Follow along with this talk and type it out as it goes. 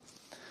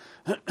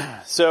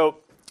So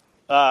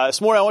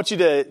this morning I want you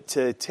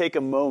to take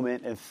a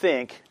moment and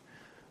think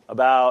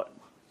about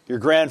your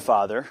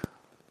grandfather.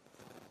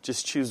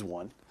 Just choose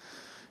one.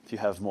 If you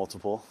have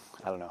multiple,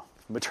 I don't know.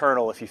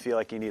 Maternal if you feel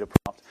like you need a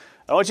prompt.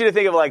 I want you to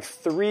think of like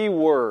 3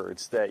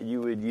 words that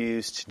you would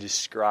use to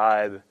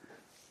describe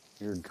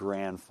your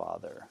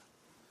grandfather.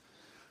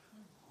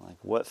 Like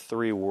what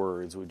 3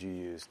 words would you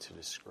use to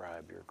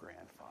describe your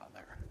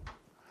grandfather?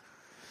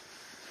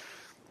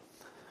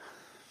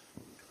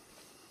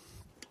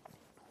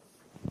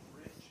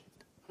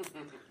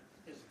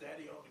 His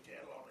daddy owned a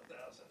cattle on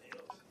 1,000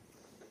 hills.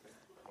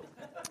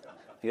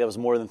 I think that was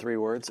more than 3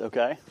 words.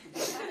 Okay.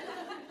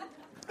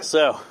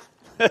 So,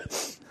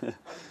 Just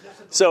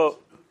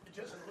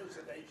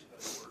elucidation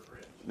of the word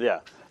rich. yeah.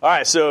 All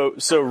right. So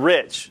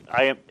rich.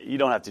 You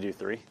don't have to do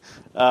 3.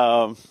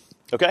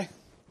 Okay.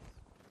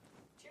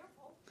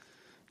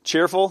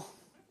 Cheerful.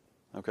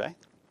 Okay.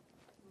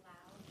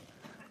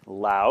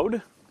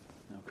 Loud.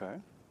 Okay.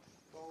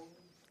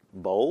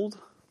 Bold.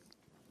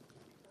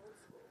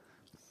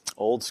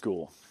 Old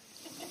school.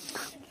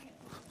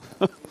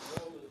 He rolled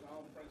his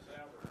own Prince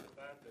Albert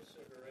tobacco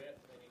cigarette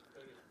and he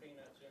put his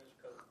peanuts in his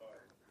Coke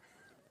bottle.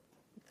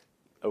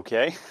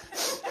 Okay.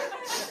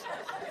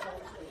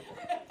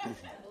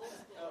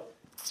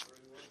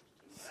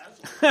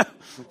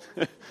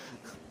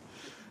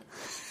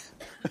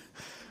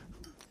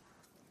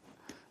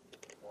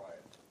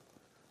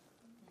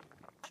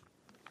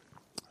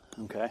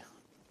 Okay.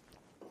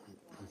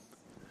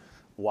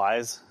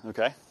 Wise.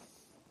 Okay.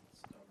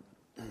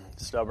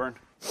 Stubborn.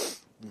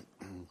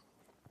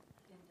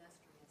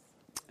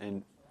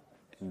 And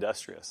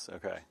industrious.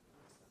 Okay.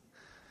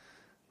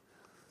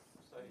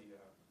 Say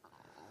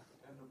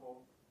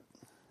dependable,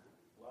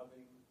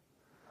 loving,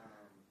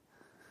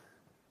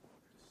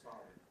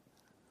 solid.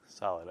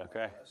 Solid.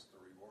 Okay. That's 3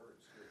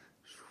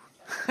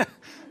 words.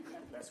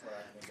 That's what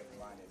I think of the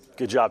line is.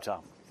 Good job,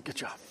 Tom. Good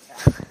job.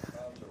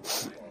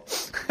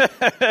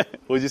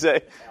 What'd you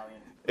say?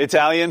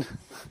 Italian.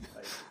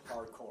 Like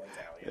hardcore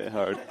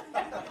Italian.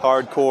 Yeah,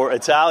 hardcore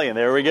Italian.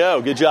 There we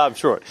go. Good job,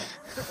 Short.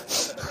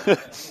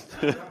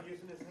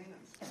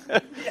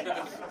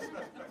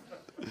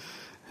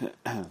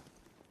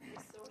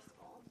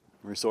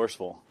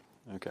 Resourceful.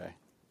 Okay.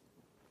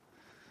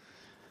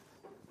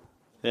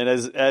 And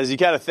as you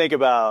kind of think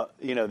about,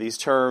 these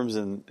terms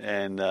and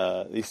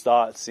these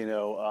thoughts,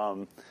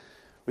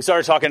 we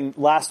started talking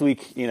last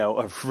week,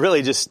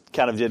 really just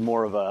kind of did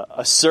more of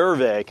a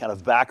survey kind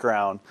of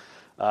background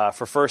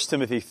for 1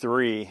 Timothy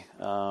 3.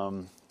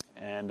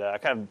 And I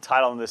kind of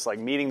titled this like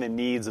meeting the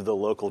needs of the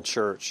local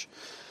church.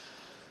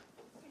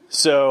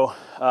 So,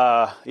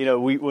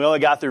 we only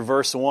got through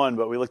verse 1,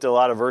 but we looked at a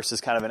lot of verses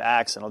kind of in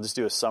Acts, and I'll just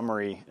do a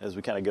summary as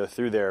we kind of go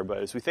through there. But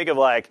as we think of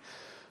like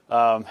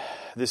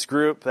this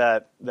group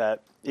that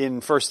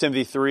in 1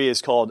 Timothy 3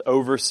 is called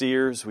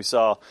overseers, we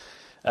saw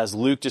as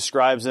Luke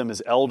describes them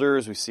as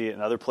elders. We see it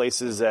in other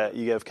places that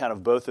you have kind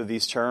of both of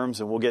these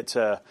terms, and we'll get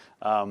to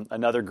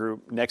another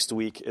group next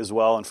week as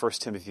well in 1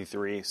 Timothy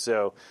 3.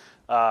 So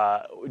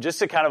just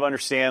to kind of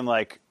understand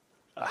like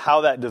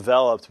how that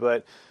developed,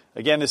 but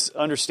again, this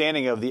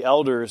understanding of the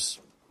elders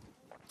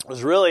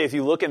was really, if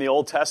you look in the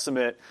Old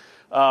Testament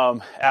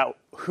at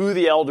who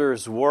the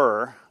elders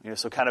were,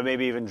 so kind of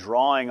maybe even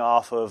drawing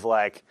off of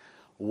like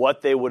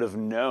what they would have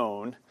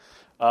known,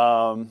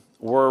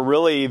 were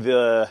really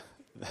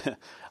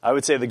I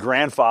would say the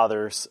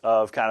grandfathers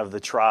of kind of the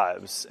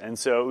tribes. And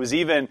so it was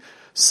even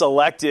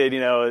selected,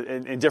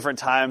 in different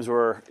times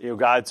where,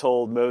 God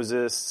told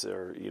Moses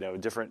or,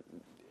 different,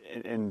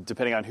 and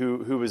depending on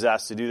who was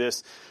asked to do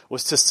this,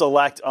 was to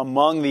select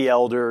among the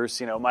elders,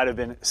 it might have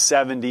been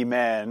 70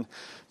 men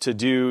to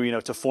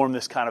do, to form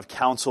this kind of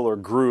council or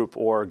group,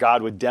 or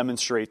God would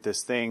demonstrate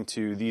this thing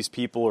to these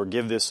people or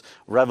give this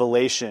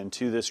revelation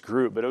to this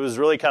group. But it was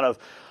really kind of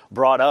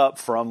brought up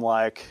from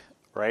like,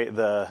 right,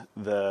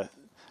 the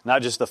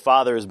not just the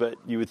fathers, but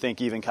you would think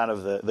even kind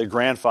of the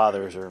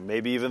grandfathers, or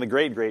maybe even the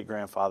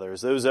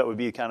great-great-grandfathers, those that would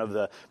be kind of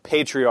the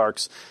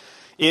patriarchs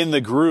in the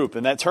group.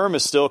 And that term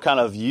is still kind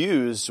of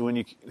used when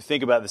you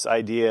think about this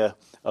idea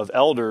of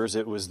elders.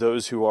 It was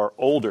those who are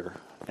older,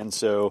 and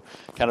so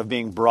kind of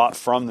being brought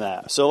from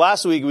that. So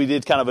last week we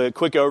did kind of a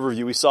quick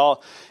overview. We saw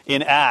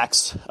in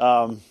Acts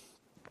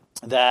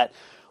that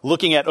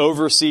looking at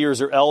overseers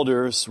or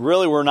elders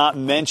really were not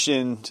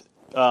mentioned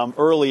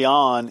early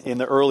on in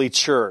the early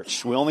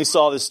church. We only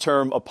saw this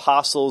term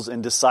apostles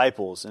and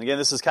disciples. And again,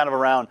 this is kind of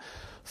around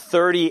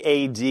 30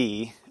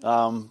 AD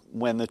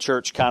when the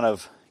church kind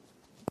of,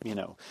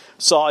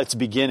 saw its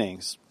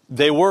beginnings.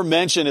 They were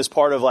mentioned as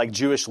part of like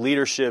Jewish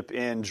leadership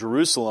in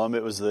Jerusalem.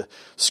 It was the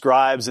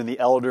scribes and the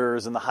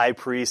elders and the high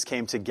priest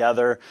came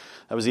together.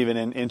 That was even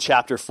in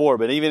chapter 4.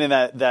 But even in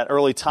that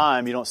early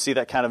time, you don't see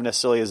that kind of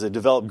necessarily as a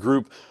developed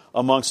group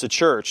amongst the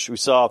church. We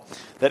saw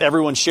that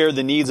everyone shared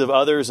the needs of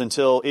others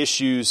until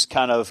issues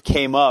kind of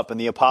came up,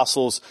 and the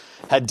apostles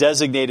had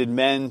designated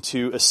men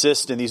to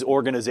assist in these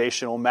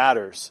organizational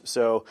matters.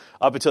 So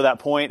up until that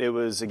point, it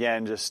was,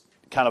 again, just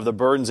kind of the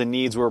burdens and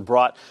needs were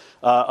brought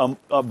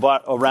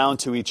around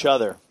to each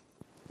other.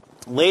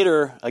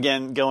 Later,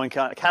 again, going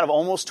kind of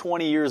almost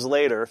 20 years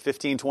later,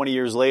 15, 20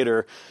 years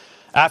later,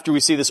 after we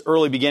see this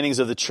early beginnings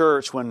of the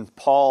church, when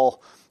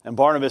Paul and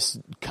Barnabas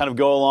kind of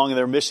go along in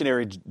their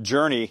missionary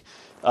journey,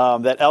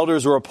 that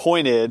elders were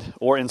appointed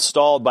or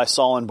installed by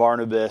Saul and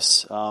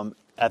Barnabas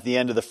at the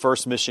end of the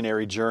first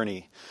missionary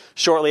journey.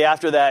 Shortly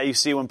after that, you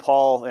see when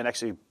Paul, and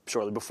actually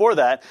shortly before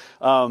that,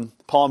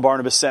 Paul and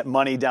Barnabas sent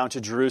money down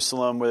to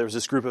Jerusalem where there was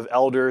this group of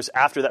elders.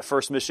 After that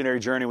first missionary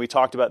journey, we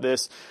talked about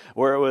this,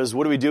 where it was,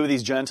 what do we do with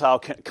these Gentile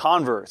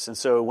converts? And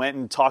so went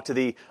and talked to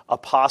the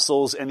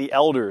apostles and the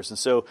elders. And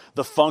so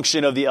the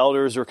function of the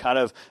elders were kind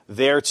of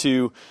there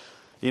to,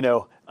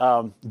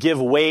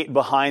 give weight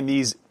behind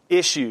these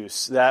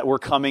issues that were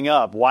coming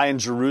up. Why in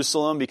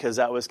Jerusalem? Because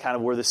that was kind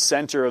of where the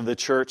center of the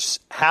church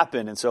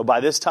happened. And so by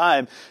this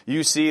time,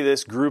 you see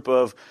this group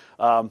of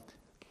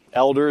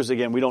elders.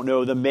 Again, we don't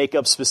know the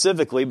makeup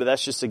specifically, but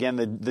that's just,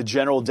 again, the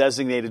general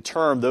designated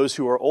term. Those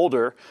who are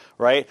older,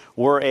 right,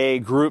 were a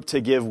group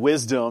to give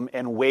wisdom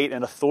and weight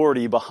and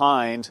authority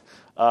behind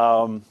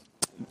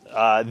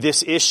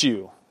this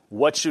issue.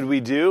 What should we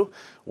do?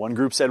 One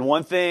group said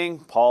one thing,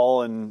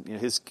 Paul and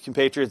his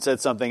compatriots said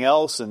something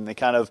else, and they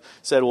kind of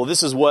said, well,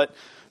 this is what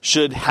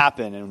should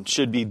happen and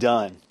should be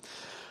done.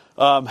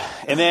 And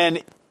then,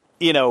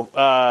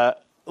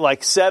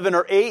 like 7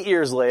 or 8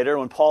 years later,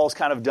 when Paul's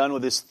kind of done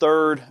with his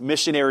third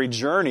missionary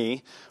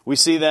journey, we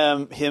see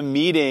him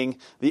meeting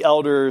the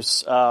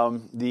elders,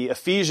 the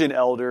Ephesian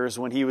elders,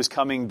 when he was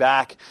coming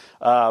back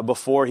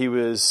before he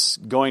was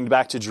going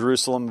back to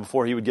Jerusalem,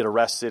 before he would get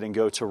arrested and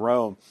go to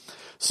Rome.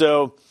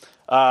 So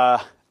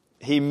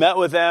he met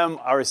with them.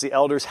 Obviously,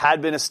 elders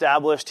had been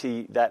established.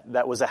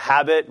 That was a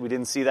habit. We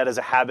didn't see that as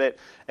a habit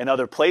in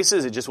other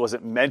places. It just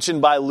wasn't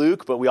mentioned by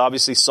Luke, but we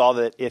obviously saw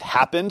that it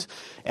happened.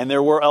 And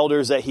there were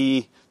elders that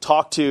he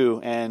talked to,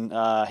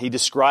 and he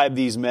described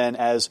these men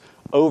as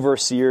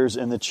overseers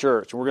in the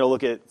church. And we're going to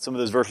look at some of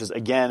those verses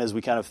again as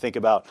we kind of think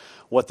about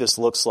what this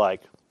looks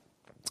like.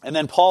 And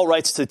then Paul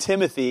writes to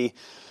Timothy.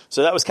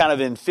 So that was kind of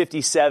in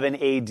 57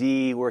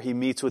 AD where he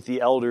meets with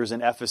the elders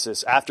in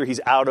Ephesus. After he's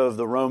out of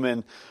the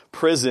Roman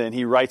prison,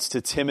 he writes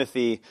to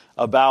Timothy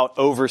about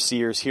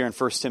overseers here in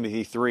 1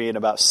 Timothy 3 in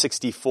about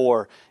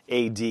 64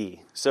 AD.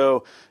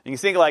 So you can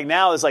think like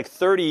now it's like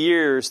 30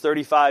 years,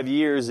 35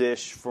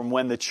 years-ish from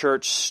when the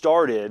church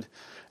started.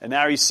 And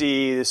now you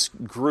see this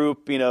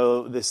group,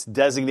 this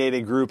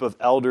designated group of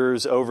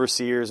elders,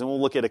 overseers, and we'll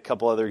look at a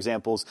couple other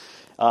examples,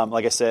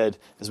 like I said,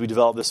 as we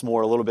develop this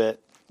more a little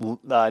bit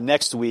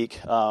next week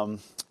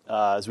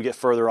as we get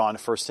further on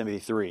to 1 Timothy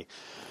 3.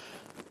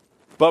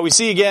 But we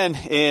see again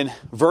in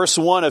verse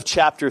 1 of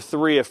chapter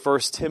 3 of 1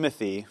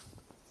 Timothy,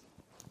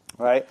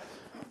 right,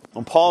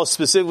 when Paul is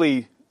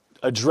specifically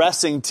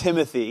addressing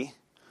Timothy,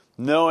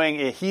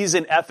 knowing he's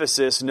in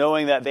Ephesus,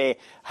 knowing that they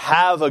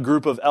have a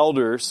group of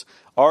elders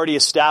already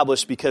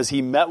established because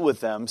he met with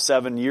them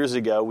 7 years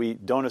ago. We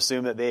don't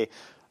assume that they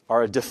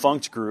are a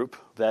defunct group,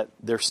 that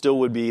there still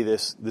would be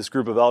this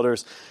group of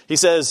elders. He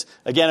says,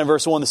 again in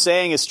verse 1, the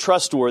saying is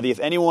trustworthy. If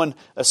anyone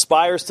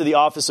aspires to the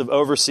office of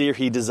overseer,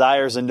 he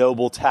desires a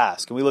noble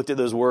task. And we looked at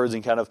those words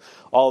and kind of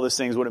all those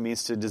things, what it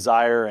means to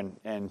desire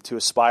and to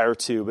aspire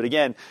to. But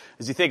again,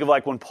 as you think of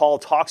like when Paul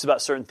talks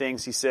about certain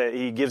things,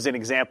 he gives an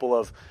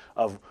example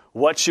of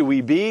what should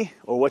we be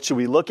or what should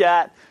we look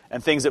at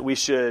and things that we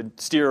should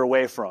steer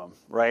away from,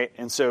 right?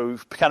 And so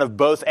kind of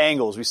both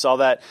angles. We saw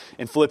that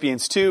in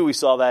Philippians 2. We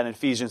saw that in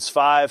Ephesians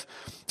 5.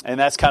 And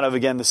that's kind of,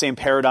 again, the same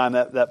paradigm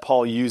that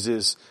Paul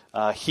uses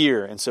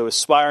here. And so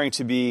aspiring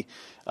to be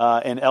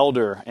an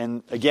elder.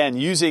 And again,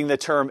 using the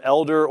term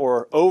elder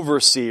or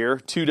overseer,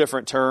 two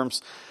different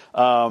terms.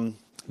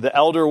 The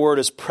elder word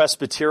is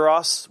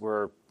presbyteros,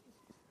 where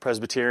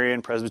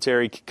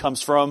presbytery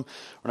comes from.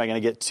 We're not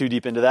going to get too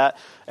deep into that.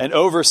 And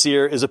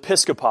overseer is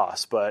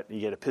episkopos, but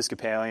you get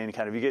Episcopalian, you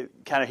get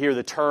hear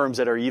the terms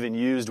that are even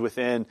used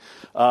within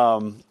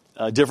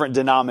different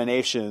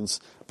denominations.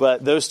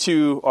 But those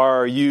two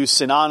are used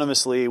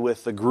synonymously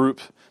with the group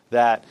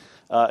that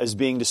is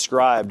being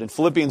described. In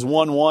Philippians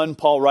 1:1,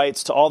 Paul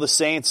writes, to all the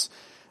saints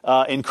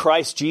in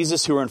Christ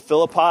Jesus who are in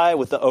Philippi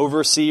with the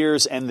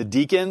overseers and the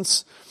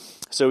deacons.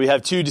 So we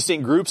have two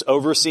distinct groups,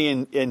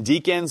 overseeing and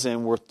deacons,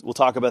 and we'll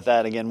talk about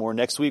that again more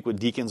next week, what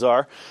deacons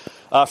are.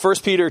 1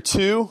 Peter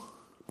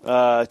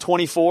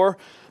 2:24,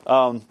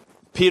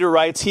 Peter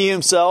writes, he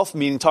himself,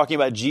 meaning talking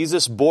about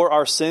Jesus, bore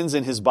our sins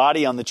in his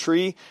body on the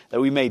tree, that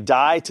we may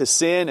die to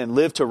sin and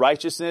live to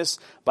righteousness.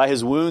 By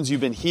his wounds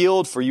you've been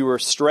healed, for you were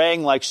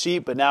straying like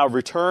sheep, but now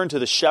return to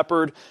the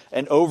shepherd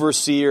and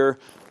overseer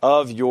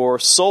of your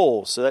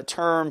souls. So that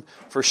term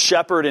for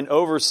shepherd and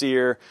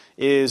overseer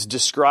is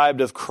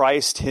described of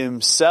Christ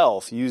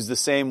himself, used the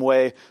same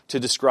way to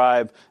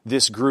describe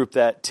this group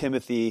that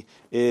Timothy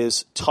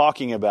is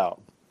talking about.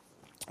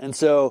 And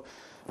so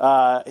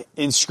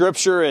in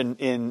Scripture and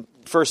in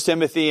 1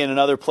 Timothy and in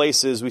other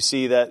places, we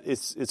see that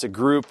it's a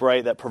group,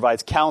 right, that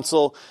provides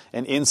counsel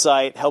and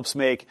insight, helps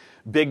make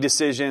big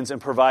decisions, and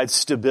provides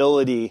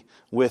stability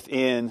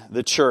within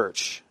the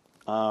church.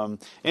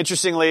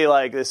 Interestingly,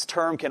 like this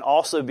term can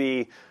also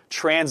be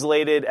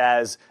translated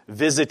as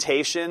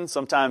visitation,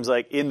 sometimes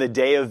like in the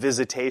day of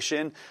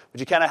visitation.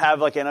 But you kind of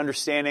have like an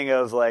understanding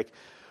of like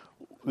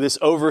this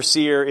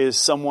overseer is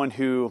someone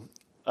who,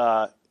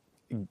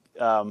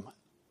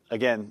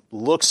 again,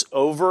 looks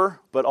over,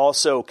 but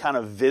also kind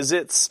of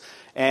visits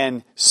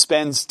and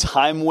spends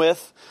time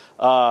with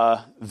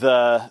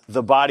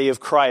the body of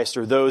Christ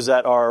or those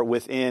that are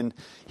within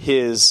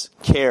his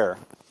care.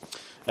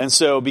 And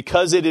so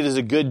because it is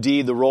a good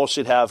deed, the role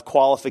should have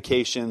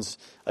qualifications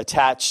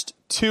attached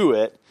to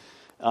it.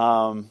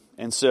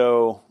 And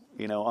so,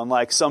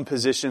 unlike some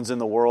positions in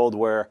the world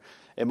where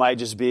it might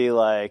just be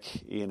like,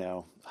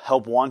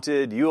 help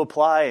wanted, you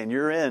apply and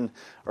you're in,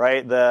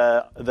 right?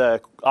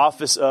 The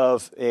office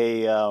of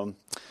a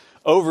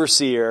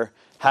overseer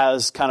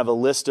has kind of a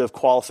list of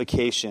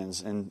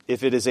qualifications. And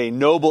if it is a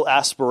noble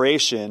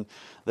aspiration,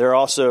 there are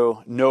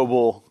also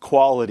noble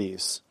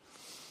qualities.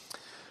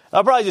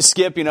 I'll probably just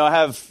skip,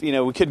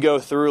 we could go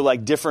through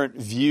like different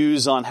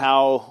views on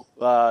how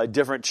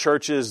different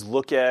churches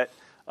look at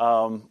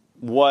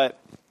what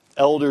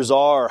elders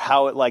are, or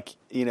how it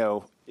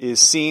is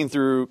seen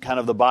through kind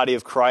of the body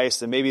of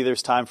Christ. And maybe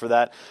there's time for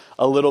that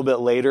a little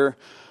bit later.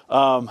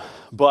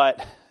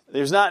 But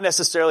there's not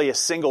necessarily a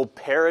single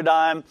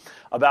paradigm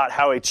about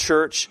how a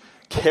church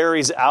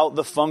carries out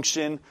the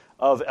function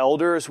of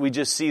elders. We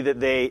just see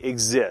that they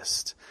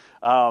exist.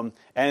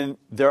 And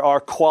there are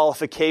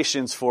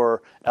qualifications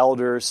for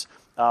elders.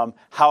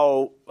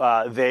 How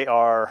they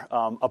are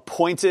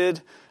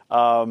appointed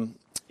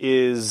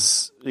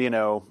is,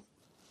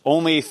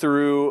 only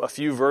through a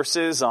few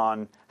verses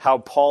on how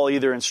Paul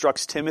either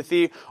instructs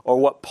Timothy or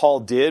what Paul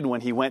did when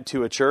he went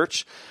to a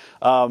church.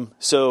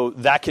 So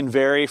that can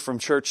vary from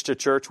church to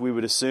church, we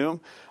would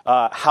assume.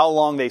 How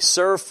long they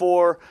serve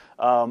for.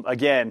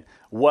 Again,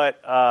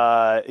 what,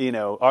 are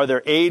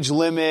there age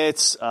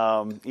limits?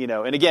 And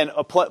again,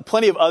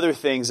 plenty of other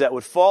things that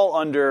would fall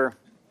under,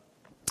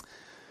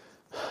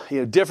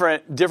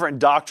 different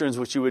doctrines,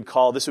 which you would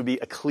call, this would be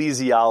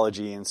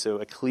ecclesiology. And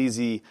so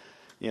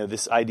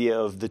this idea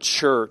of the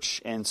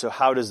church. And so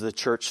how does the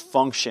church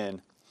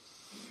function?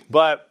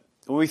 But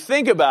when we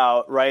think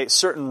about, right,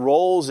 certain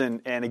roles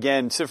and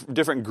again,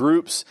 different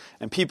groups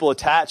and people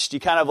attached, you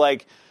kind of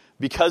like,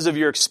 because of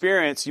your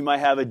experience, you might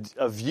have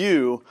a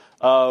view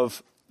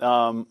of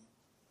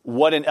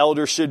what an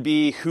elder should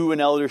be, who an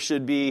elder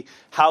should be,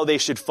 how they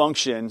should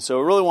function. So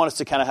I really want us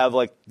to kind of have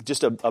like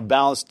just a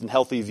balanced and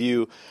healthy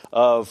view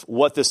of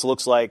what this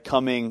looks like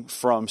coming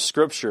from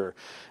Scripture.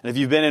 And if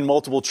you've been in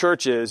multiple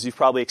churches, you've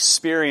probably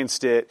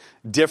experienced it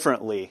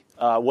differently,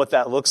 what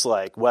that looks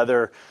like,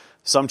 whether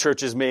some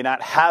churches may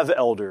not have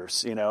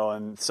elders,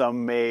 and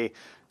some may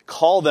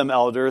call them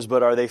elders,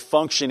 but are they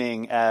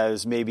functioning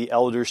as maybe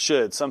elders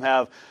should? Some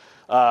have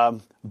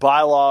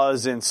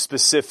bylaws and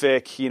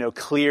specific,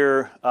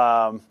 clear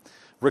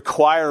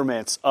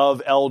requirements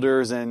of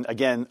elders, and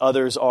again,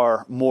 others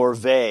are more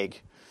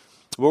vague.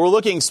 But we're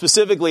looking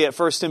specifically at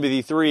 1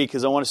 Timothy 3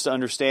 because I want us to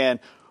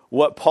understand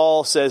what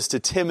Paul says to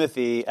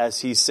Timothy as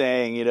he's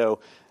saying,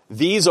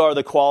 these are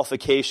the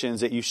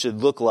qualifications that you should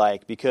look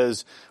like,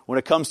 because when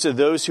it comes to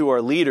those who are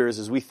leaders,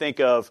 as we think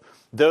of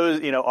those,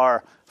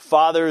 our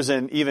fathers,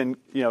 and even,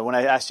 when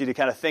I asked you to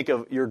kind of think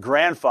of your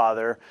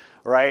grandfather,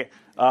 right?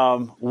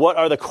 What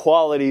are the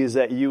qualities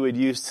that you would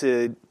use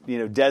to,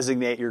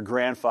 designate your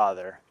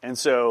grandfather? And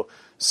so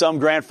some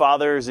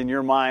grandfathers in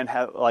your mind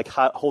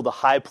hold a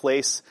high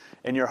place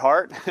in your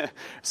heart.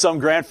 Some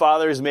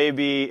grandfathers may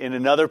be in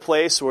another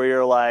place where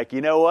you're like, you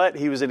know what?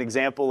 He was an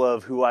example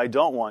of who I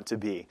don't want to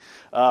be.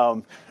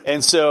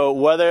 And so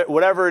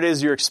whatever it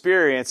is your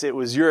experience, it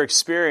was your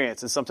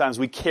experience. And sometimes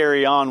we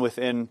carry on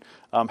within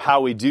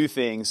how we do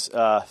things,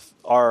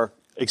 our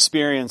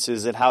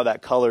experiences, and how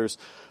that colors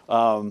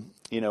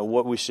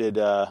what we should,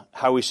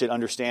 how we should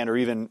understand, or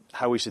even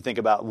how we should think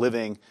about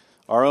living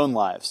our own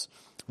lives.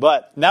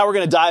 But now we're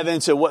going to dive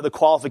into what the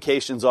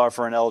qualifications are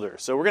for an elder.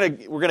 So we're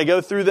going to go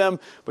through them,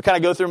 but kind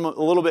of go through them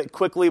a little bit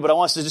quickly. But I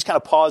want us to just kind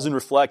of pause and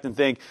reflect and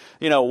think,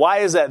 why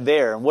is that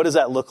there, and what does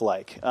that look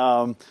like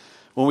when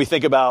we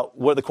think about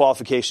what the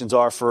qualifications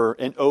are for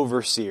an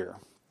overseer?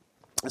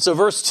 So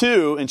verse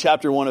 2 in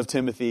chapter 1 of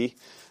Timothy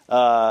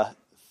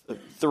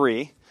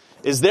 3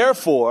 is,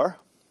 therefore,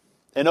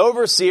 an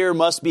overseer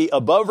must be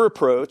above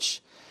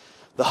reproach,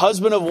 the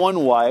husband of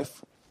one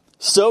wife,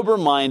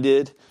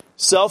 sober-minded,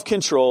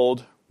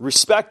 self-controlled,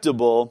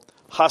 respectable,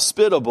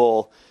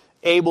 hospitable,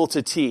 able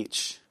to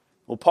teach.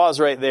 We'll pause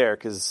right there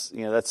because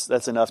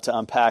that's enough to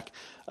unpack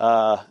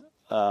a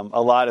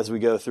lot as we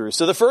go through.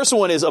 So the first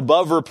one is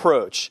above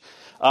reproach.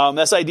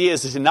 This idea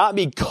is to not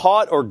be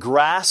caught or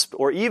grasped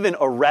or even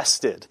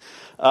arrested.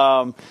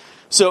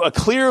 So a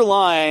clear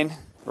line,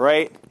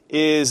 right,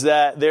 is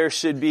that there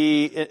should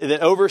be, an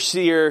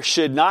overseer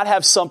should not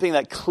have something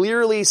that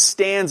clearly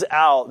stands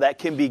out that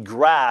can be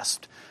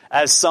grasped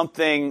as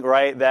something,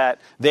 right,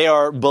 that they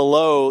are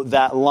below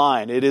that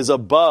line. It is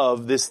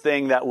above this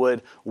thing that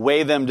would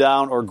weigh them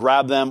down or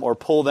grab them or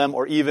pull them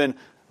or even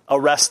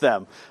arrest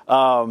them.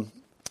 And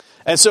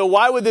so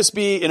why would this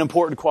be an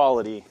important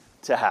quality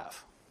to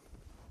have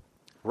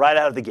right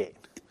out of the gate?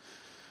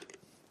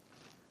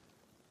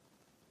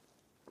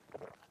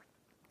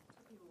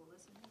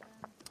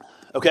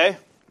 Okay?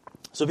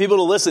 So people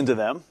to listen to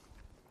them.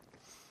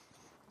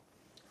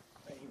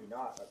 And if you're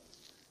not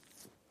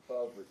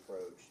above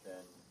reproach,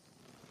 then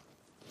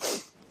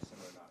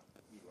someone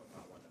you will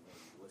not want to maybe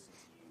listen to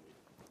you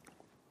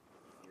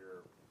if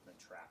you're been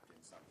trapped in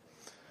something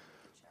that's going to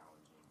make it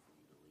challenging for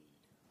you to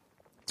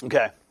lead.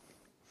 Okay.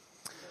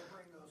 They'll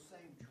bring those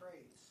same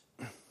traits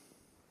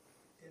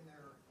in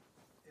their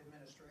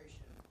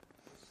administration.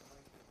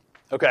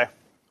 Okay.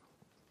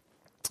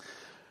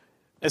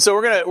 And so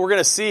we're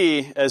gonna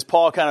see, as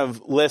Paul kind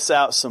of lists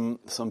out some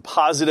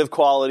positive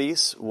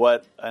qualities,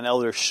 what an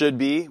elder should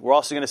be. We're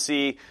also going to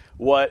see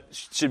what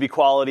should be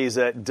qualities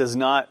that does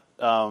not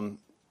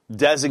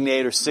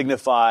designate or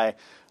signify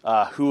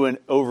who an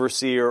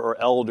overseer or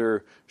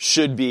elder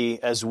should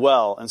be as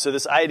well. And so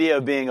this idea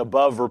of being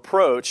above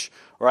reproach,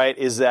 right,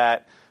 is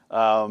that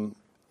there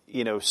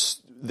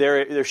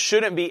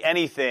shouldn't be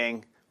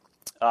anything,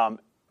 and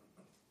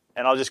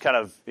I'll just kind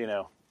of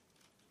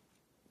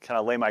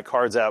lay my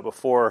cards out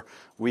before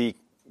we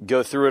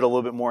go through it a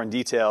little bit more in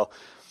detail.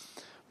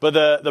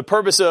 But the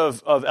purpose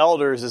of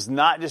elders is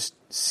not just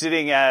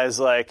sitting as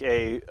like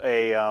in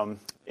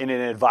an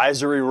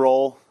advisory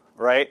role,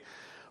 right?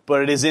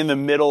 But it is in the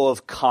middle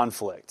of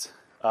conflict.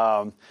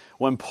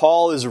 When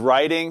Paul is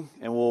writing,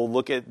 and we'll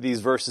look at these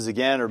verses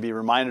again or be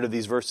reminded of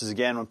these verses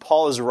again. When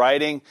Paul is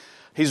writing,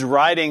 he's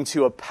writing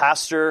to a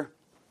pastor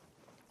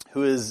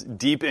who is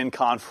deep in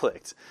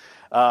conflict.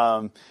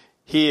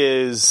 He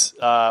is,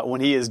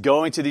 when he is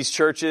going to these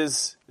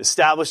churches,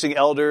 establishing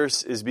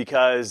elders is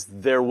because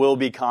there will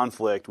be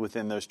conflict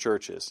within those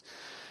churches.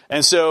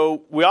 And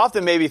so we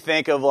often maybe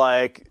think of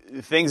like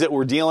things that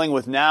we're dealing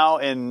with now,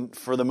 and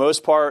for the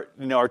most part,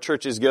 our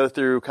churches go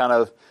through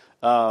kind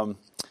of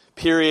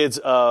periods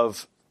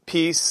of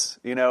peace,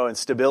 and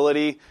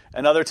stability,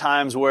 and other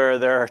times where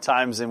there are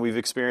times, and we've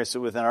experienced it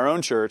within our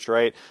own church,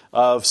 right,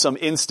 of some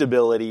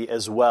instability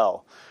as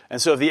well.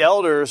 And so if the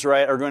elders,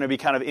 right, are going to be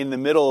kind of in the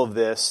middle of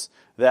this,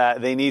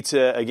 that they need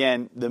to,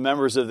 again, the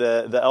members of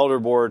the elder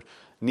board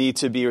need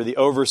to be, or the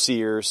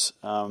overseers,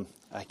 I'm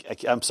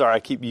sorry, I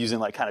keep using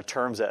like kind of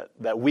terms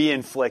that we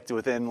inflict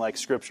within like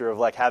scripture of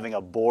like having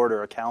a board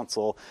or a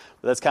council.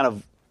 But that's kind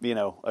of,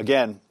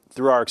 again,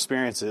 through our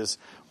experiences.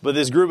 But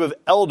this group of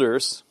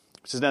elders,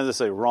 which is not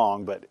necessarily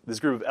wrong, but this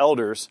group of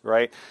elders,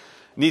 right,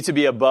 need to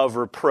be above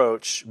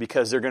reproach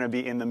because they're going to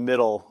be in the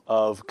middle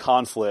of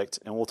conflict.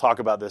 And we'll talk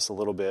about this a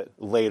little bit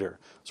later.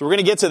 So we're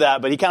going to get to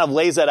that, but he kind of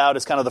lays that out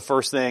as kind of the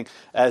first thing,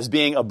 as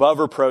being above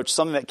reproach,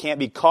 something that can't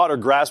be caught or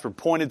grasped or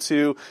pointed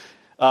to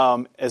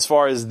as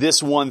far as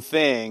this one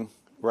thing,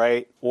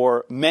 right,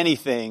 or many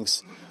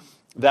things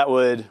that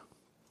would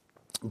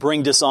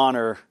bring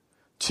dishonor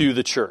to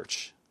the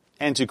church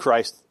and to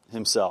Christ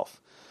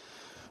himself.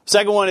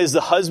 Second one is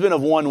the husband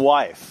of one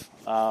wife,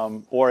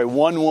 or a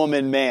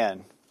one-woman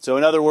man. So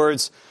in other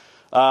words,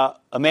 a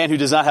man who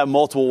does not have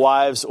multiple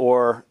wives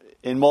or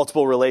in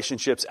multiple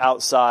relationships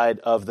outside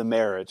of the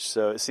marriage.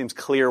 So it seems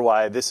clear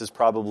why this is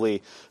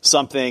probably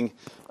something,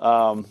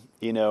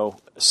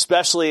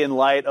 especially in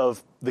light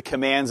of the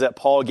commands that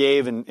Paul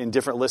gave in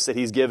different lists that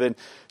he's given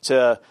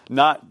to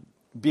not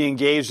be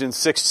engaged in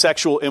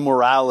sexual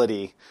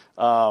immorality.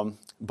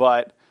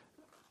 But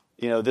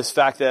this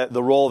fact that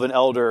the role of an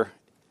elder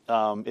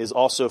is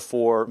also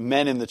for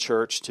men in the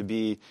church to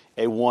be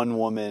a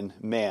one-woman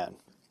man.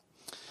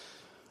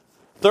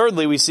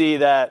 Thirdly, we see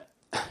that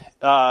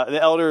the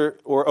elder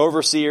or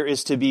overseer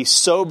is to be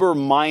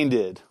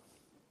sober-minded.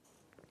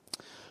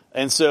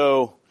 And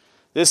so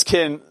this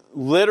can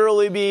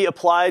literally be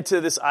applied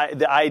to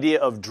the idea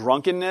of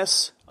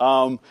drunkenness,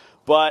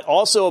 but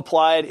also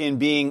applied in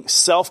being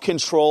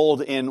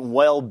self-controlled and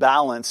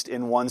well-balanced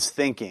in one's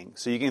thinking.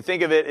 So you can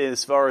think of it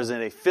as far as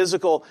in a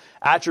physical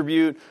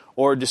attribute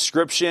or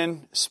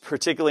description,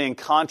 particularly in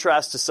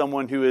contrast to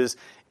someone who is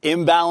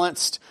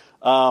imbalanced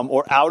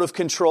or out of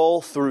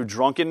control through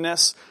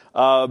drunkenness.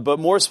 But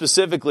more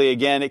specifically,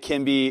 again, it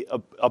can be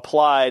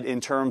applied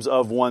in terms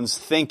of one's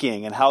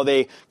thinking and how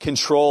they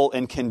control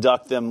and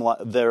conduct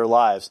their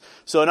lives.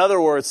 So in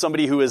other words,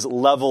 somebody who is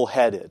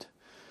level-headed.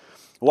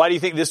 Why do you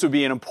think this would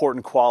be an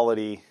important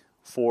quality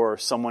for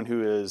someone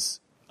who is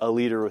a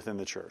leader within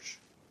the church?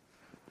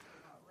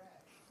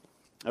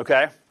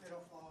 Okay. They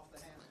don't fall off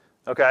the handle.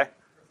 Okay.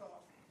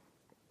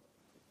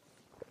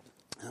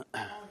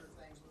 Ponder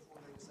things before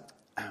they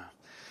decide.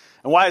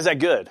 And why is that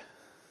good?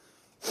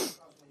 Because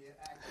when you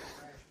act in a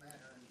rash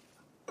manner, and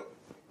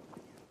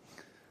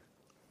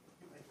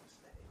you make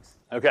mistakes.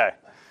 Okay.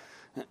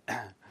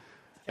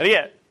 And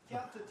again,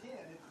 Count to 10.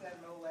 If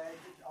that no lag,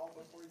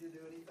 before you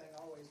do anything,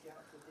 always count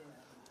to 10.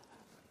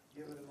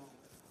 Give it a moment.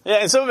 yeah,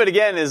 and some of it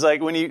again is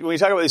like when you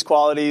talk about these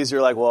qualities,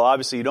 you're like, well,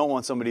 obviously you don't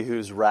want somebody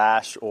who's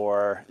rash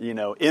or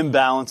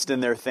imbalanced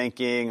in their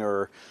thinking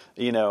or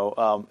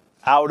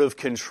out of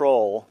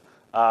control.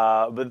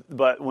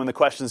 But when the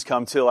questions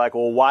come to like,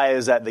 well, why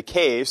is that the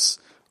case?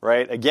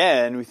 Right?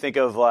 Again, we think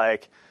of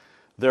like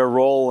their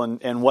role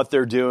and what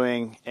they're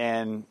doing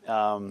and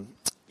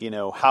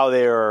how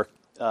they are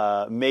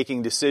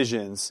making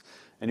decisions.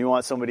 And you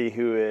want somebody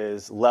who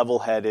is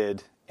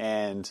level-headed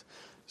and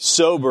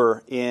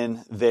sober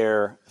in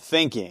their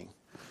thinking.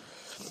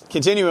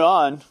 Continuing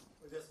on.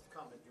 Just a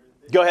comment.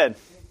 Go ahead.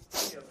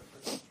 Any of us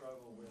that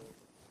struggle with,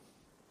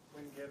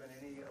 when given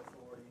any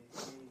authority,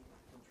 any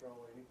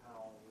control, any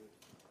power, with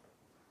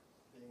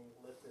being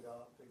lifted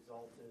up,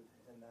 exalted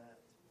in that.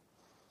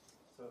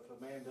 So if a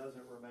man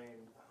doesn't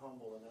remain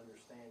humble and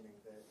understanding,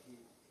 that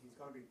he's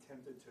going to be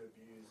tempted to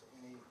abuse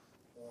any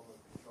form of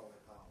control or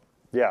power.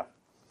 Yeah.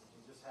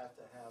 You just have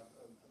to have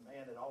a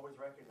man that always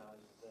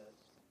recognizes that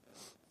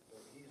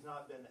he's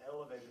not been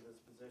elevated to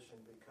this position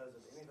because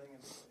of anything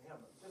in him.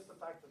 Just the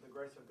fact that the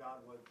grace of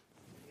God would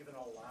even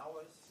allow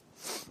us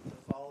to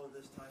follow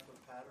this type of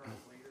pattern of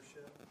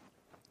leadership,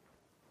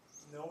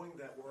 knowing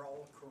that we're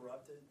all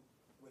corrupted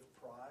with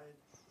pride,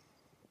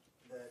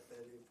 that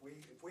if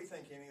we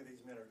think any of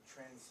these men are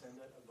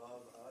transcendent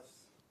above us,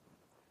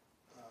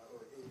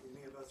 or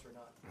any of us are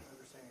not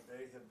understanding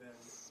they have been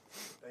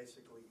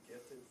basically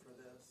gifted for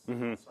this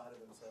inside of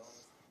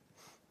themselves,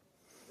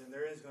 then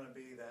there is going to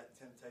be that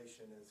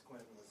temptation, as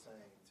Quentin was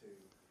saying, to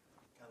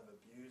kind of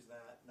abuse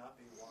that, not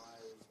be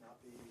wise, not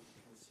be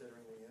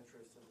considering the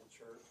interest of the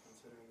church,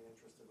 considering the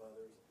interest of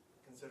others,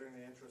 considering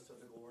the interest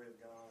of the glory of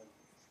God,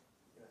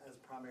 as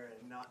primary,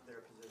 and not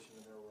their position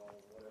and their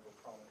role, whatever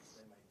prominence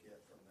they may get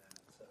from that.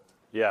 So,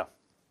 Yeah.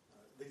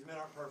 These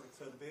men aren't perfect,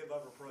 so to be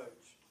above reproach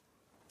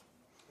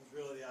is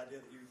really the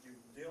idea that you're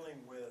dealing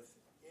with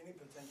any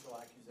potential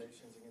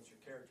accusations against your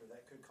character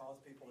that could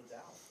cause people to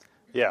doubt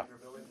Yeah. your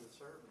ability to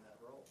serve in that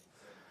role.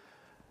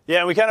 Yeah,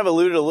 and we kind of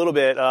alluded a little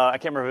bit, I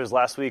can't remember if it was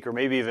last week or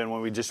maybe even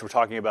when we just were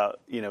talking about,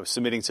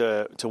 submitting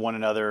to one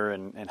another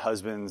and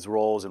husbands'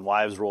 roles and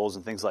wives' roles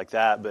and things like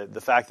that. But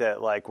the fact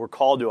that, we're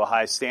called to a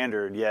high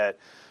standard, yet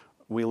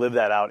we live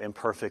that out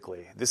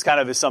imperfectly. This kind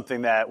of is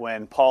something that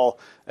when Paul,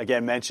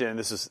 again, mentioned,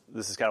 this is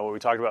kind of what we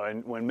talked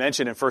about, when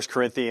mentioned in 1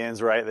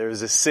 Corinthians, right,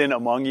 there's a sin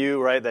among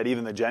you, right, that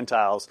even the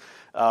Gentiles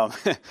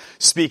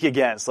speak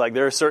against.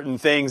 There are certain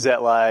things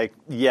that,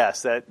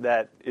 yes,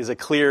 that is a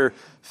clear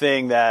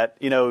thing that,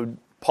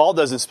 Paul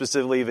doesn't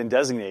specifically even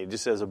designate,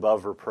 just as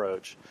above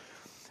reproach.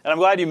 And I'm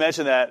glad you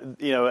mentioned that,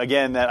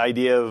 again, that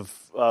idea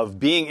of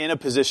being in a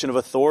position of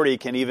authority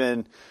can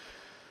even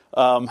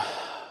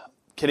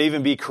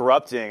be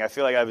corrupting. I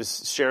feel like I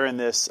was sharing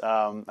this.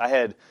 I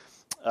had,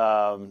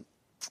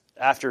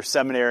 after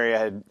seminary, I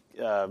had,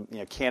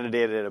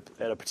 candidated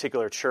at a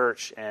particular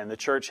church, and the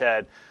church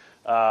had,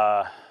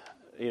 I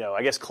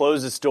guess,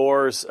 closed its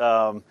doors.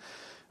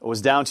 It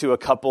was down to a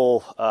couple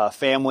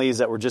families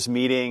that were just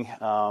meeting,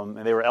 and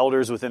they were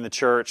elders within the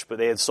church, but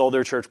they had sold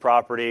their church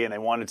property and they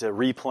wanted to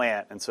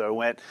replant. And so I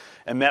went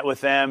and met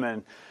with them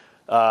and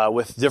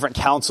with different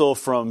counsel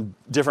from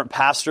different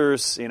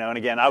pastors. And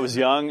again, I was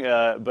young,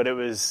 but it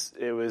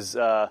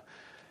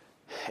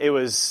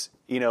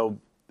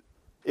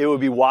would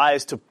be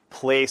wise to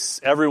place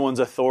everyone's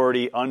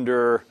authority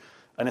under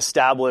an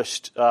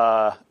established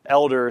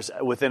elders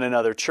within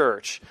another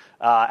church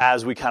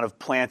as we kind of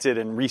planted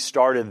and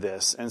restarted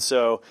this. And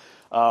so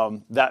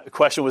that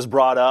question was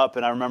brought up,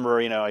 and I remember,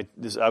 I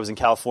was in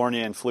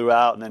California and flew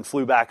out and then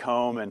flew back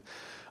home, and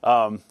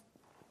one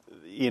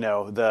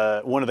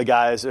of the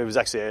guys, it was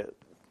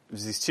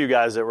these two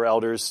guys that were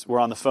elders, were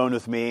on the phone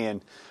with me,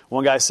 and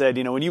one guy said,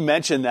 when you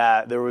mentioned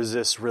that, there was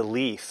this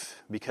relief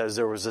because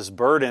there was this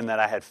burden that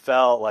I had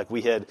felt like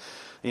we had,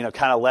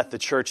 kind of let the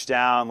church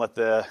down,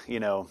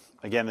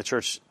 again, the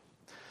church,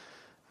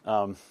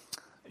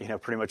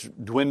 pretty much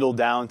dwindled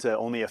down to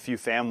only a few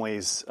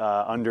families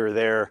under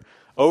their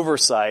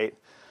oversight.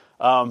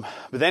 But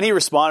then he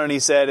responded and he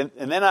said,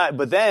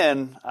 but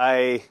then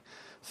I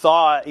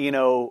thought,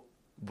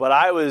 but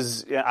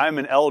I'm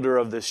an elder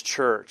of this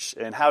church,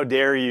 and how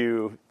dare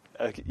you,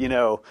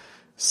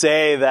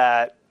 say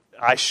that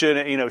I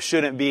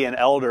shouldn't be an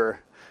elder.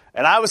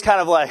 And I was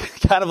kind of like,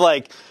 I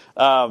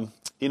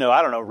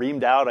don't know,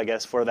 reamed out, I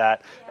guess, for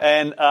that.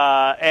 And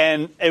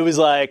it was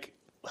like,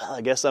 well,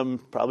 I guess I'm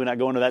probably not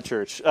going to that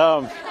church.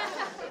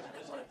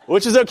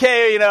 Which is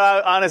okay,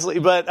 honestly.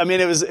 But I mean,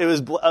 it was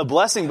a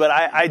blessing. But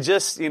I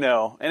just,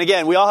 and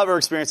again, we all have our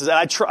experiences.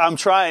 And I'm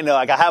trying to,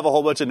 I have a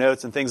whole bunch of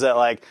notes and things that,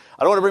 I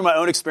don't want to bring my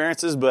own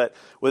experiences, but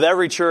with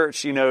every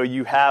church,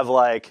 you have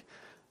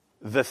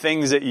the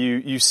things that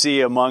you see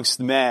amongst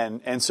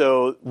men. And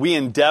so we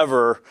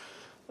endeavor,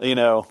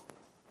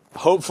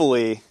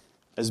 hopefully,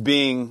 as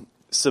being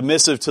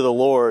submissive to the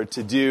Lord,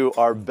 to do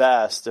our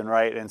best and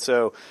right. And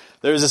so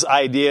there's this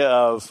idea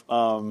of,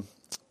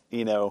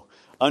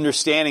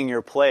 understanding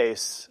your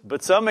place.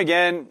 But some,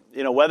 again,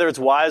 whether it's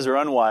wise or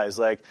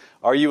unwise,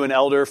 are you an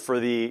elder for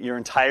your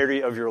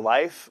entirety of your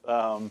life?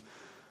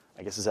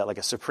 I guess, is that like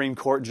a Supreme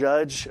Court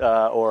judge,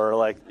 or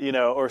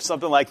or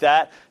something like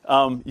that?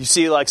 You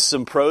see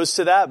some pros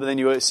to that, but then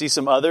you see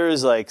some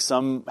others,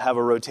 some have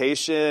a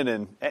rotation.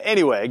 And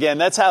anyway, again,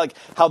 that's how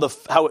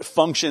it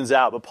functions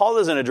out. But Paul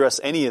doesn't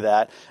address any of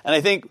that. And I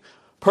think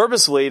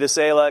purposely to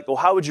say well,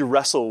 how would you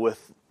wrestle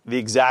with the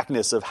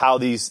exactness of how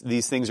these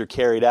things are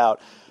carried out?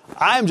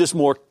 I'm just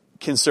more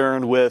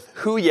concerned with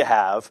who you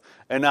have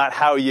and not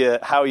how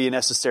you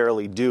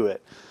necessarily do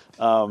it.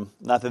 Not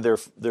that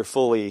they're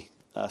fully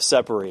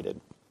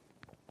separated.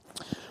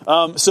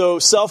 So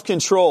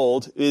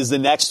self-controlled is the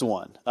next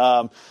one.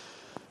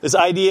 This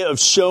idea of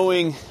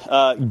showing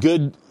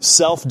good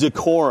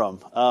self-decorum.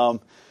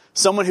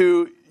 Someone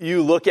who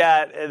you look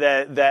at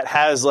that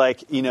has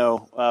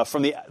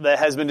that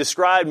has been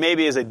described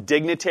maybe as a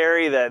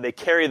dignitary, that they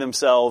carry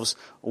themselves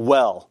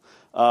well.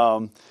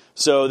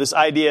 So this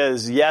idea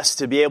is, yes,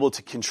 to be able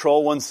to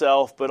control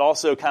oneself, but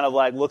also kind of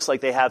looks like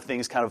they have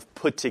things kind of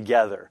put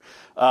together.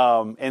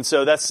 And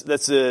so that's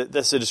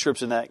a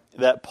description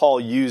that Paul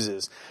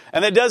uses.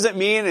 And that doesn't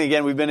mean, and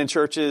again, we've been in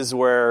churches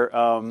where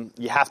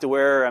you have to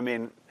wear,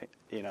 like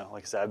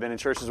I said, I've been in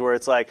churches where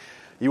it's like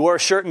you wore a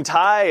shirt and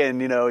tie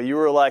and, you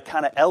were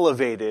kind of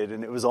elevated,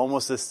 and it was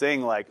almost this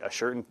thing like a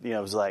shirt and, it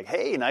was like,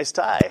 hey, nice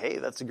tie. Hey,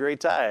 that's a great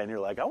tie. And you're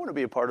like, I want to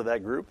be a part of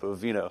that group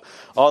of,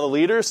 all the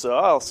leaders, so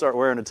I'll start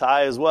wearing a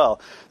tie as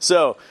well.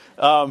 So,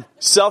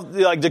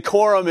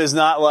 decorum is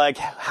not like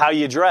how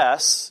you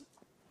dress.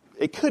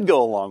 It could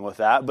go along with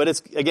that, but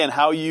it's, again,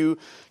 how you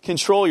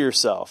control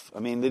yourself.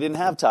 They didn't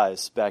have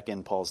ties back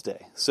in Paul's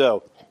day.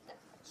 So,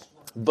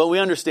 but we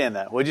understand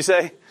that. What'd you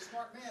say?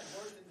 Smart man,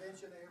 worst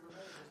invention they ever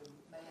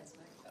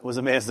made Was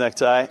a man's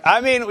necktie.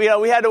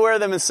 We had to wear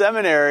them in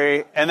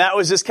seminary, and that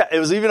was it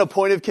was even a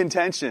point of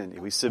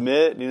contention. We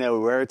submit, we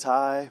wear a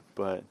tie,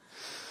 but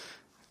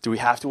do we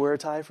have to wear a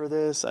tie for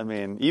this?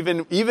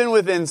 Even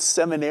within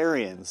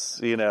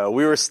seminarians,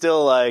 we were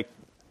still like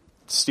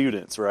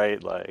students, right?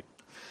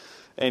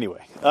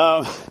 Anyway,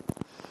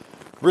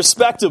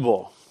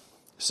 respectable.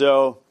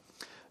 So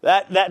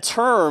that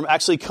term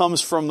actually comes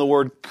from the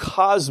word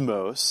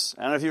cosmos.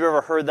 I don't know if you've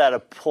ever heard that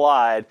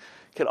applied.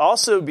 It could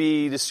also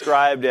be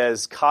described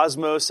as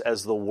cosmos,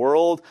 as the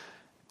world.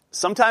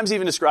 Sometimes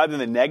even described in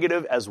the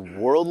negative as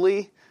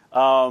worldly.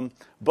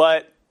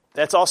 But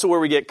that's also where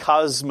we get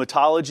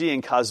cosmetology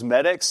and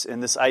cosmetics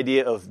and this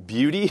idea of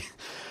beauty.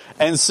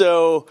 And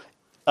so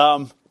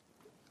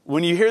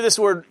when you hear this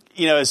word,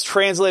 it's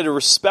translated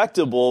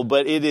respectable,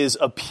 but it is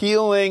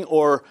appealing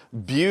or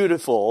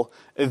beautiful,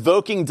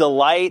 evoking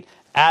delight,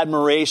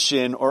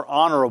 admiration, or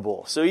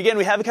honorable. So again,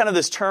 we have kind of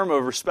this term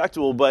of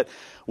respectable, but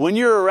when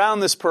you're around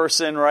this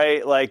person,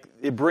 right,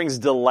 it brings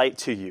delight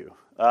to you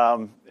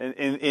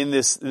in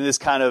this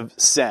kind of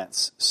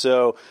sense.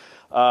 So,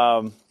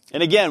 and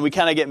again, we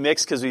kind of get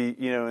mixed because we,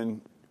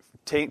 in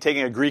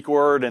taking a Greek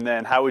word, and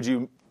then how would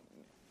you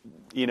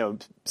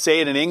say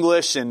it in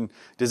English, and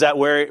does that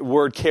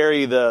word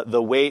carry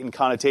the weight and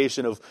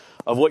connotation of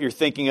what you're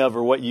thinking of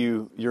or what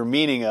you're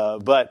meaning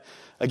of? But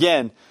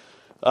again,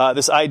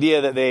 this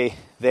idea that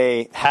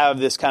they have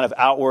this kind of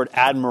outward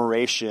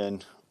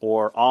admiration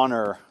or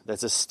honor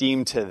that's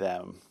esteemed to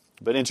them.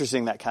 But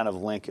interesting, that kind of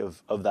link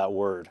of that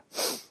word.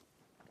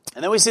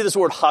 And then we see this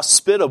word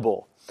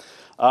hospitable.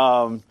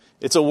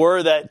 It's a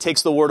word that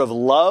takes the word of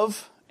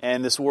love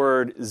and this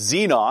word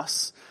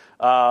xenos,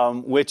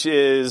 which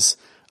is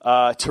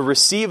to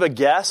receive a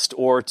guest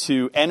or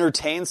to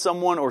entertain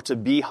someone or to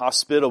be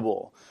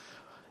hospitable.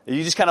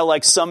 You just kind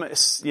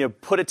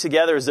of put it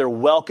together as they're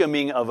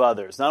welcoming of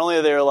others. Not only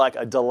are they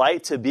a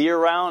delight to be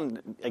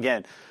around,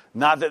 again,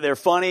 not that they're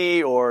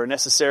funny or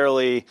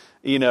necessarily,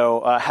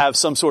 have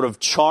some sort of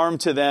charm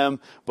to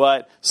them,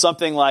 but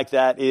something like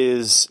that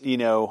is,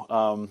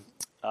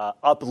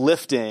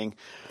 uplifting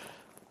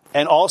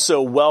and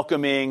also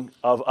welcoming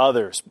of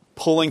others,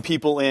 pulling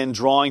people in,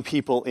 drawing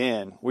people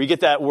in. We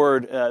get that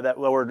word,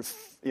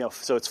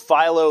 so it's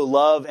philo,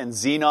 love, and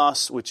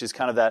xenos, which is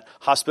kind of that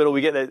hospital.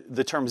 We get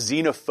the term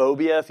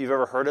xenophobia, if you've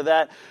ever heard of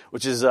that,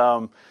 which is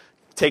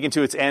taken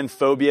to its end.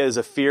 Phobia is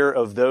a fear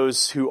of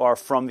those who are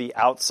from the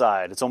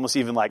outside. It's almost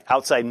even like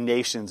outside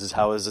nations is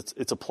how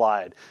it's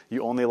applied.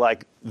 You only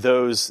like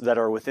those that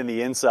are within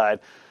the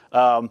inside.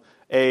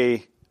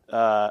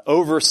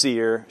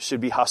 Overseer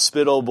should be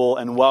hospitable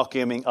and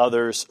welcoming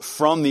others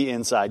from the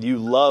inside. You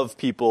love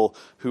people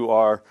who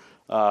are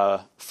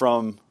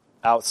from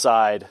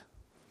outside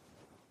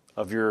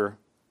of your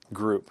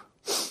group.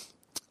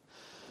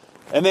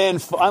 And then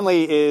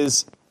finally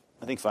is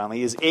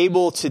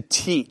able to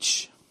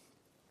teach.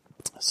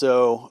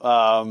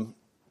 So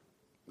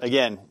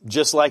again,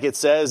 just like it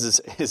says,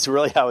 is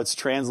really how it's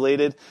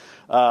translated,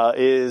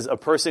 is a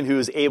person who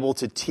is able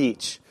to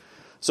teach.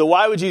 So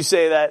why would you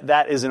say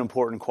that is an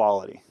important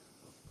quality?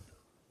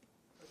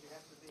 Because you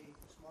have to be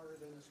smarter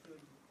than the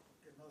student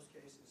in most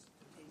cases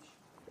to teach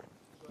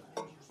what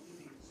major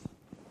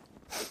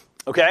studies.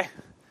 Okay. Of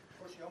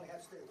course, you only have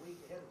to stay a week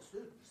ahead of the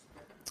students.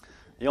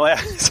 You only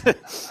have.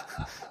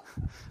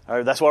 All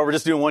right, that's why we're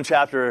just doing one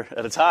chapter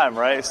at a time,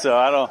 right? So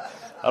I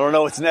don't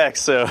know what's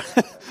next. So. Well,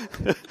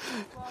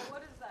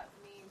 what does that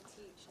mean?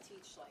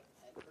 Teach like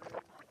a group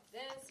like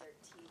this, or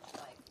teach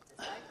like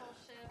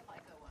discipleship,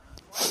 like a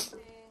one-on-one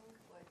thing?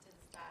 What does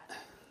that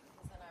mean?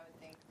 Because then I would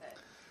think that,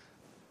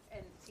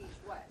 and teach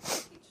what?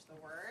 Teach the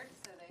word,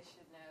 so they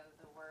should know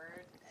the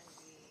word and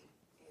be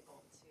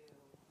able to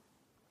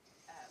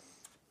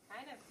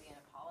kind of be an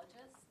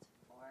apologist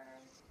for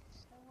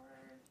the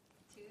word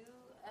too.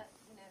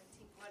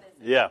 What is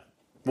it? Yeah.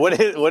 What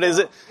is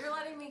it? You're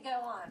letting me go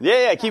on.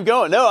 Yeah, keep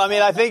going. No,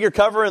 I think you're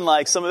covering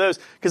like some of those,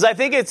 because I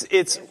think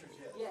it's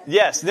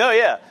yes, no,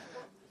 yeah.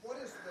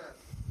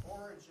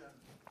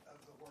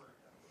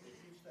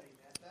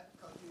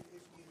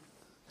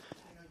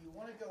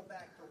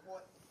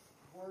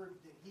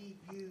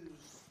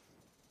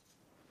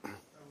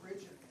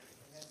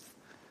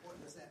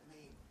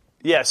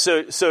 Yeah,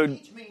 so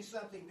Teach means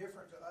something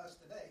different to us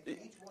today, to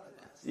each one of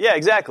us. yeah,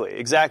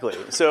 exactly.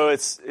 So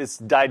it's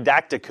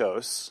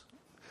didacticos,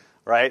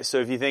 right? So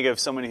if you think of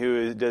someone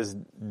who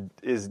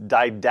is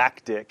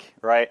didactic,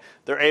 right?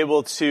 They're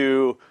able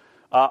to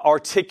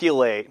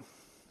articulate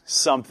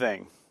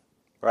something,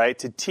 right?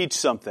 To teach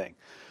something.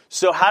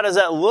 So how does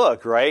that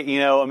look, right? You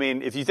know, I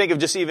mean, if you think of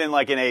just even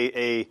like in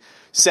a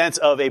sense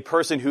of a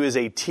person who is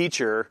a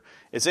teacher,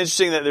 it's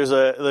interesting that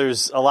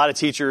there's a lot of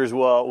teachers,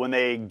 well, when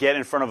they get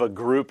in front of a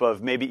group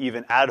of maybe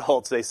even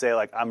adults, they say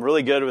like, I'm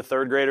really good with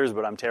third graders,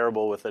 but I'm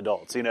terrible with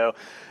adults, you know?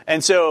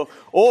 And so,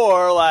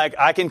 or like,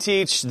 I can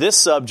teach this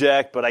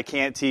subject, but I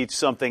can't teach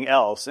something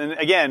else. And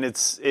again,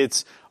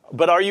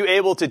 but are you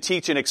able to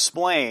teach and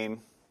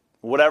explain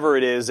whatever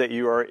it is that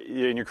you are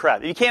in your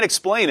craft? If you can't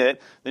explain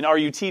it, then are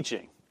you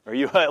teaching? Are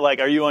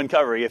you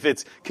uncovering? If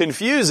it's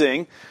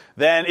confusing,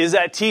 then is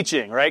that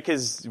teaching, right?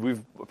 Because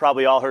we've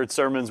probably all heard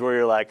sermons where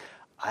you're like,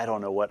 I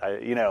don't know what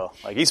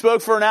like he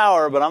spoke for an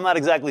hour, but I'm not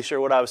exactly sure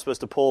what I was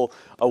supposed to pull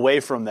away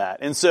from that.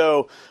 And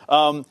so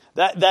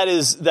that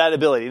is that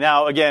ability.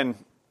 Now, again,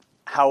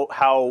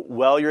 how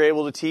well you're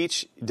able to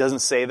teach doesn't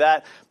say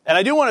that. And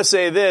I do want to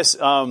say this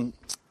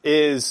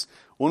is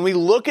when we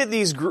look at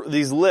these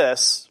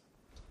lists,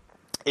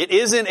 it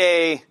isn't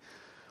a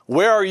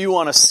where are you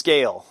on a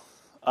scale.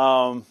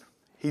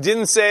 He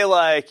didn't say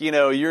like,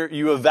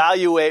 you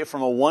evaluate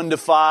from a 1 to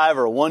 5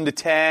 or a 1 to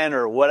 10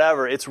 or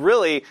whatever. It's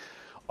really,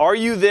 are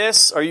you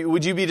this?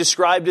 Would you be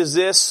described as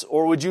this,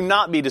 or would you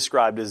not be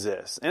described as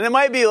this? And it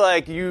might be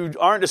like you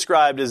aren't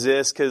described as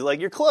this because like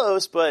you're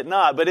close, but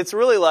not. But it's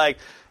really like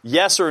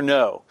yes or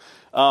no.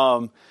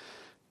 I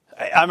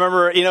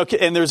remember,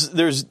 and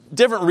there's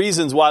different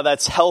reasons why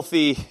that's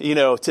healthy,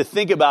 to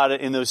think about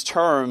it in those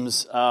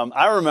terms.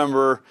 I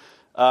remember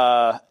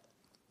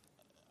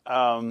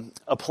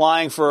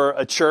applying for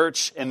a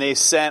church, and they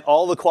sent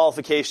all the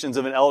qualifications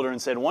of an elder and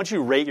said, "Why don't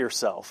you rate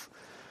yourself?"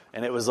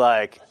 And it was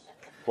like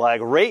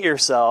rate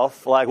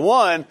yourself. Like,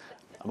 one,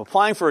 I'm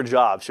applying for a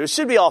job, so it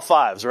should be all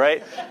 5s,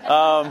 right?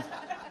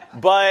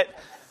 But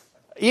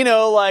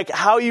like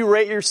how you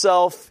rate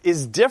yourself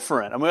is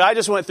different. I mean, I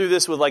just went through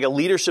this with like a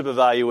leadership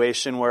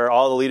evaluation where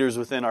all the leaders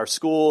within our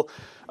school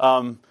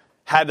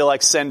had to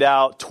like send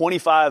out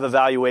 25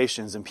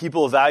 evaluations, and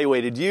people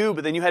evaluated you,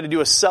 but then you had to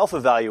do a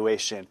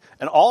self-evaluation.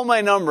 And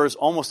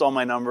almost all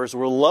my numbers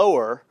were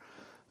lower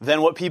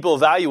than what people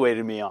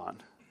evaluated me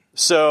on.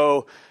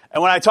 So,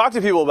 and when I talk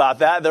to people about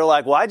that, they're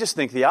like, well, I just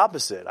think the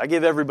opposite. I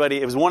gave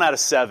everybody, it was 1 out of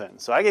 7.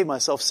 So I gave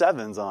myself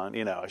 7s on,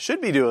 I should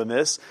be doing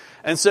this.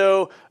 And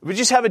so we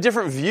just have a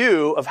different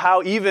view of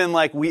how even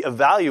like we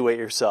evaluate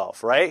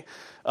yourself, right?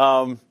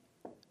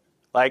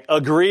 Like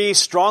agree,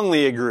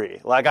 strongly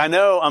agree. Like I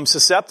know I'm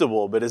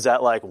susceptible, but is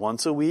that like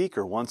once a week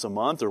or once a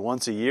month or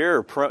once a year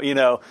or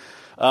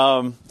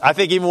I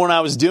think even when I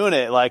was doing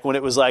it, like when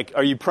it was like,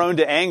 are you prone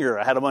to anger?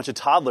 I had a bunch of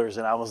toddlers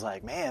and I was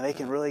like, man, they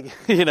can really,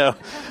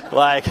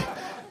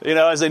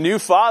 as a new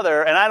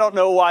father, and I don't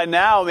know why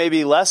now,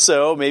 maybe less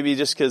so, maybe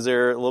just because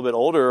they're a little bit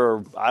older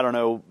or I don't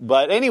know.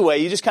 But anyway,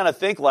 you just kind of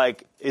think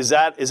like, is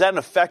that an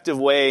effective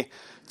way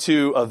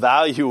to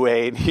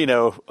evaluate,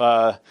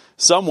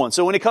 someone?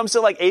 So when it comes to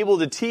like able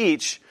to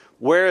teach,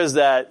 where is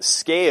that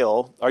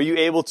scale? Are you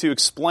able to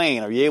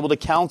explain? Are you able to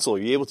counsel? Are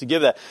you able to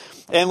give that?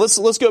 And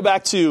let's go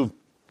back to,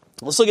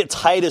 let's look at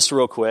Titus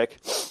real quick,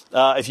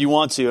 if you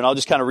want to, and I'll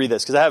just kind of read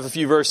this because I have a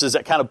few verses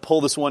that kind of pull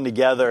this one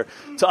together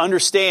to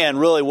understand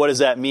really what does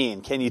that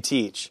mean? Can you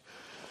teach?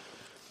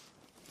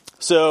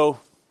 So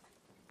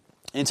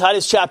in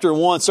Titus chapter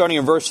 1, starting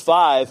in verse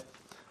 5,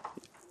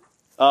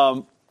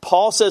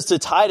 Paul says to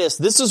Titus,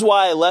 "This is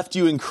why I left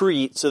you in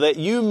Crete, so that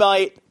you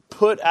might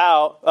put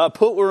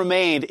what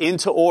remained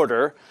into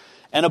order,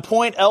 and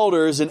appoint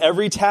elders in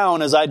every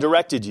town as I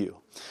directed you.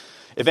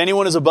 If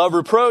anyone is above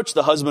reproach,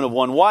 the husband of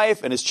one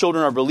wife, and his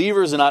children are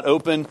believers and not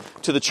open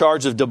to the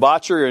charge of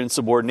debauchery or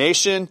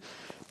insubordination.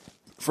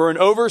 For an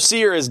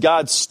overseer as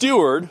God's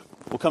steward,"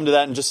 we'll come to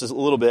that in just a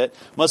little bit,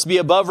 "must be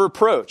above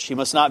reproach. He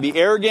must not be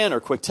arrogant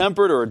or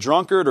quick-tempered or a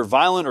drunkard or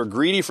violent or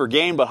greedy for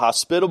gain, but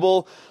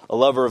hospitable, a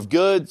lover of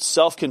good,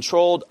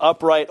 self-controlled,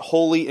 upright,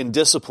 holy, and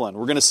disciplined."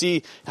 We're going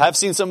to have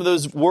seen some of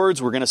those words.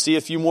 We're going to see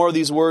a few more of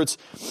these words.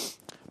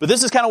 But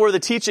this is kind of where the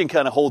teaching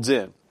kind of holds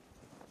in.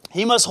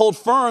 "He must hold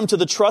firm to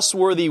the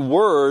trustworthy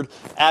word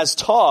as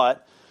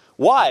taught."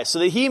 Why? So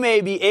that he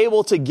may be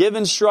able to give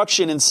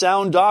instruction in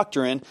sound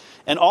doctrine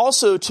and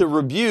also to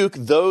rebuke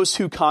those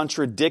who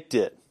contradict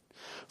it.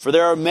 For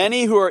there are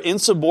many who are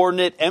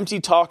insubordinate, empty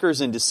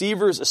talkers, and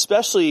deceivers,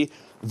 especially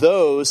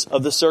those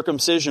of the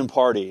circumcision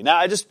party. Now,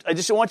 I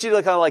just want you to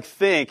kind of like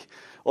think,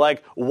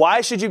 like, why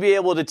should you be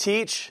able to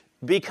teach?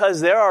 Because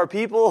there are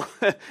people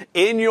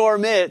in your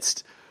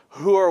midst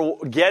who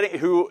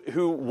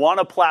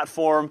want a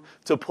platform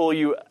to pull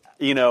you,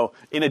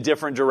 in a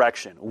different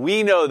direction.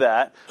 We know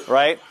that,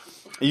 right?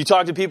 You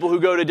talk to people who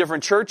go to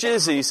different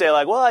churches and you say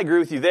like, well, I agree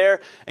with you there.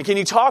 And can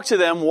you talk to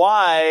them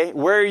what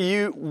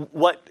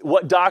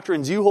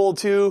doctrines you hold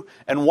to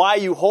and why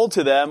you hold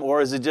to them? Or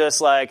is it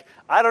just like,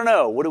 I don't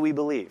know, what do we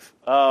believe?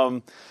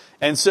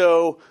 And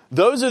so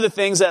those are the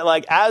things that,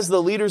 like, as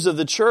the leaders of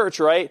the church,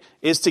 right,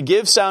 is to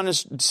give sound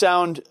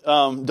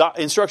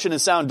instruction and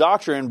sound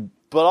doctrine,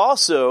 but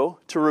also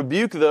to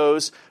rebuke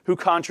those who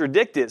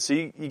contradict it. So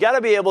you got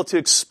to be able to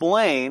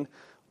explain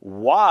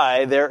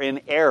why they're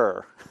in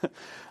error.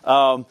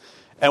 And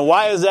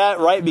why is that,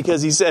 right?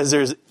 Because he says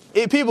there's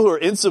people who are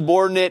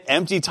insubordinate,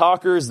 empty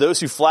talkers, those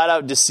who flat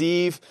out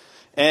deceive,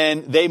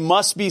 and they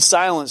must be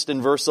silenced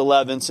in verse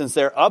 11, since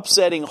they're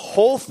upsetting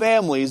whole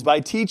families by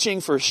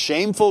teaching for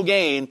shameful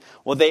gain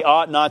what they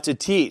ought not to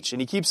teach.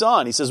 And he keeps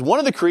on. He says, one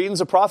of the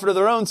Cretans, a prophet of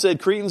their own, said,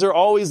 Cretans are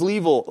always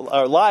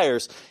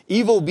liars,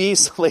 evil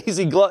beasts,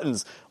 lazy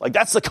gluttons. Like,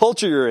 that's the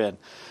culture you're in.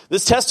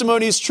 This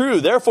testimony is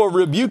true. Therefore,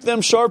 rebuke them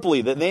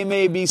sharply, that they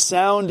may be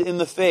sound in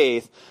the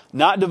faith,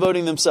 not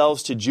devoting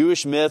themselves to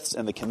Jewish myths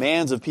and the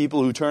commands of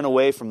people who turn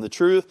away from the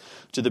truth.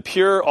 To the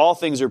pure, all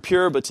things are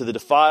pure, but to the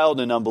defiled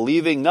and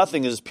unbelieving,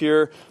 nothing is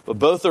pure, but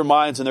both their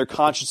minds and their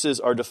consciences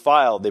are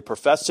defiled. They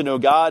profess to know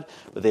God,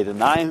 but they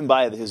deny him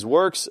by his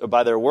works, or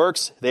by their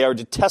works. They are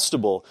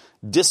detestable,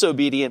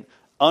 disobedient,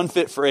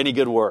 unfit for any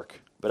good work.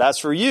 But as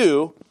for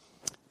you,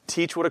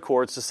 teach what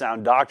accords to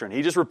sound doctrine.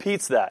 He just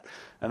repeats that.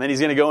 And then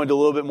he's going to go into a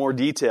little bit more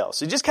detail.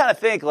 So you just kind of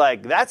think,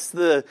 like, that's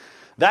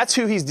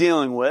who he's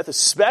dealing with,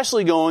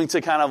 especially going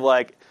to kind of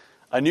like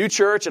a new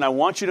church. And I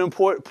want you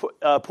to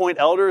appoint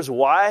elders.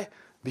 Why?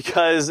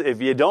 Because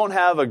if you don't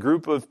have a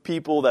group of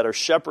people that are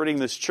shepherding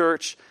this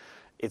church,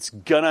 it's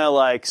going to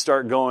like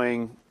start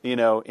going, in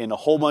a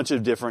whole bunch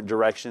of different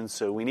directions.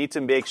 So we need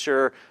to make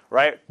sure,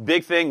 right?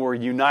 Big thing, we're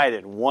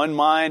united. One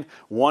mind,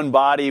 one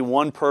body,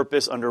 one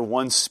purpose under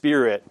one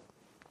spirit.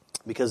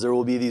 Because there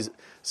will be these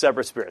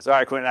separate spirits. All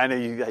right, Quentin, I know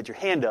you had your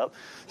hand up.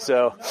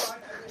 So. No, I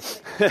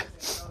just think know that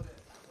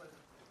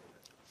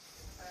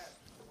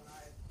when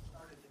I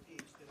started to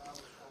teach, that I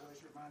was always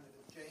reminded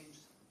of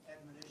James'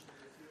 admonition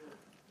that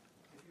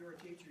if you're a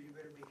teacher, you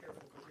better be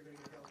careful because you're going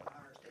to get held to a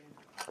higher standard.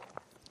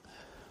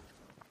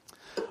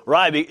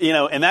 Right,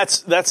 and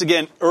that's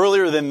again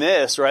earlier than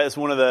this, right? It's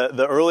one of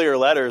the earlier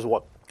letters.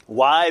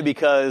 Why?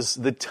 Because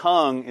the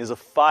tongue is a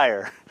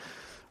fire,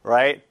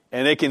 right?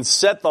 And it can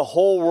set the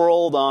whole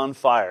world on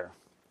fire.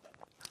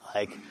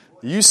 Like,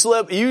 you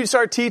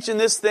start teaching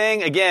this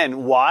thing,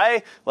 again,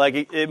 why?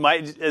 Like, it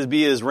might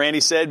be, as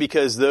Randy said,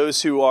 because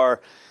those who are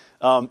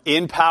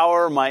in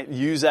power might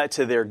use that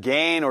to their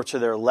gain or to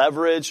their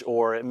leverage,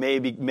 or it may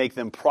make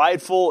them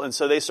prideful, and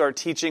so they start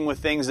teaching with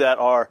things that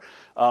are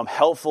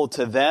helpful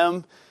to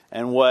them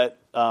and what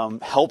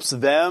helps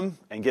them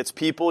and gets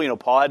people.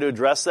 Paul had to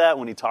address that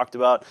when he talked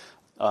about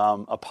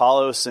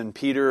Apollos and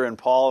Peter and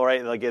Paul,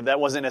 right? Like, that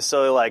wasn't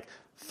necessarily like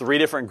three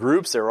different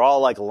groups. They were all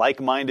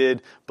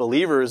like-minded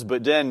believers.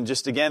 But then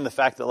just again, the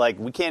fact that like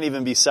we can't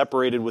even be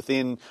separated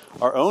within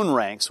our own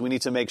ranks. We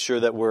need to make sure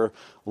that we're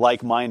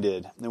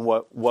like-minded in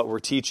what we're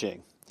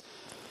teaching.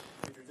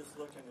 If you're just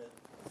looking at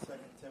 2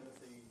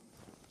 Timothy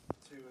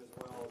 2 as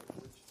well,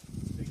 which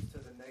speaks to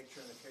the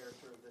nature and the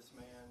character of this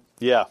man.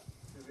 Yeah.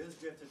 Who is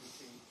gifted to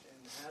teach and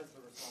has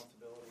the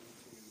responsibility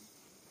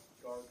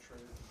to guard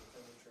truth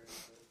and defend the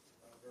truth.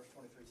 Verse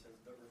 23 says,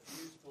 but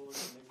refuse foolish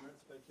and ignorant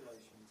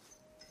speculations,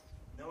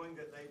 knowing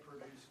that they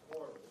produce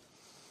quarrels.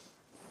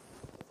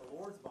 But the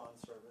Lord's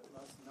bondservant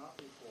must not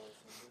be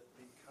quarrelsome, but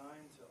be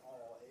kind to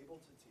all, able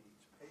to teach,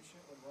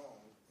 patient when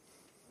wrong,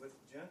 with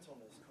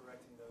gentleness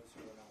correcting those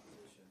who are in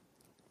opposition,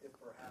 if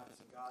perhaps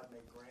God may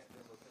grant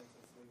them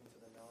repentance leading to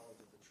the knowledge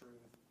of the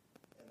truth,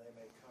 and they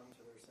may come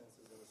to their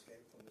senses and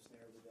escape from the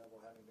snare of the devil,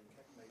 having been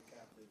made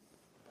captive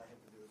by him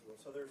to do his will.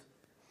 So there's,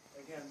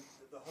 again,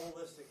 the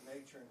holistic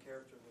nature and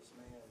character of this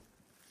man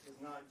is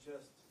not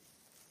just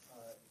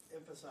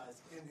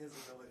emphasized in his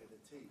ability to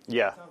teach.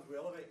 Yeah. Sometimes we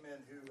elevate men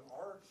who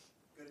are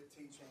good at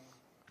teaching,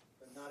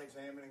 but not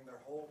examining their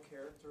whole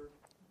character.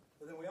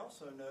 But then we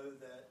also know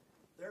that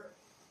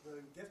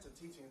the gift of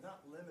teaching is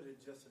not limited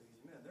just to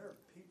these men. There are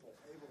people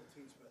able to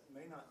teach, but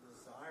may not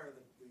desire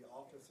the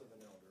office of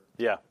an elder.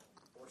 Yeah.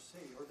 Or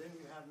see. Or then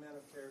you have men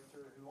of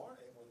character who aren't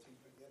able to teach,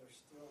 but yet are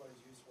still as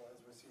useful as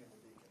we see in the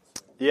deacons.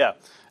 So. Yeah,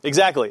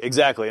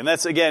 exactly. And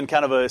that's, again,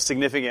 kind of a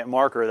significant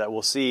marker that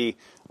we'll see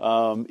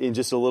in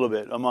just a little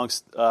bit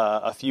amongst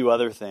a few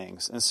other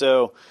things. And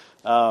so,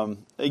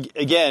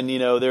 again,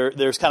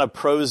 there's kind of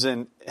pros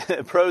and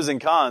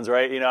cons,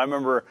 right? I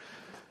remember,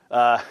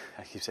 I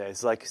keep saying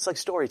it's like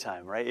story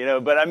time,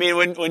 right? But I mean,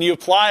 when you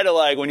apply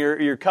to when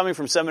you're coming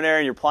from seminary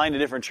and you're applying to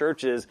different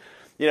churches,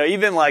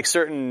 even like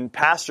certain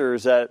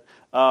pastors that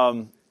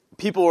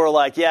people were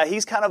like, yeah,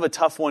 he's kind of a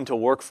tough one to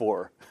work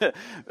for.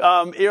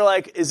 You're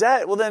like, is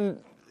that, well then,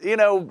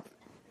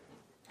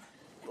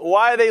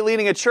 why are they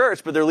leading a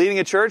church? But they're leading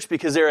a church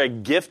because they're a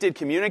gifted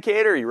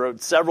communicator. He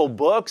wrote several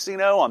books,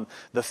 on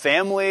the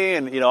family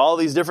and, all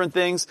these different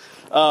things.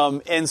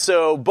 And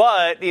so,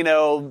 but,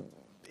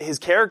 his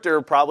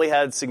character probably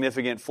had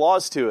significant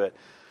flaws to it.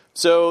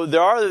 So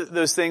there are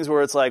those things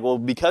where it's like, well,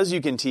 because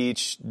you can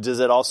teach, does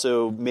it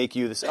also make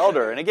you this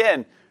elder? And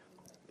again,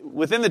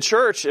 within the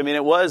church, I mean,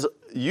 it was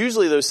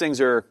usually those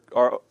things are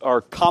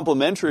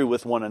complementary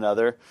with one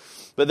another.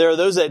 but there are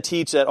those that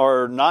teach that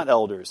are not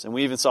elders. And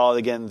we even saw,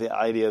 again, the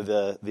idea of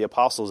the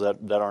apostles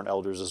that aren't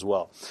elders as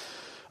well.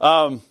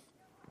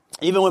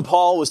 Even when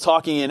Paul was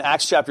talking in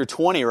Acts chapter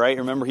 20, right?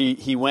 Remember,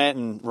 he went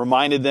and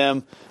reminded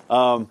them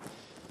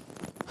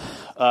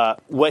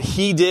what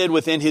he did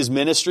within his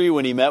ministry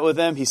when he met with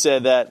them. He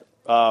said that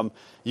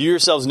you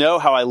yourselves know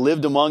how I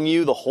lived among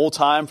you the whole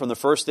time from the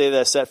first day that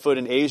I set foot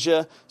in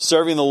Asia,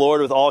 serving the Lord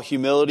with all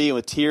humility and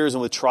with tears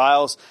and with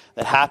trials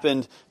that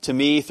happened to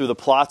me through the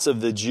plots of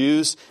the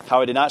Jews,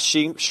 how I did not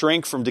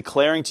shrink from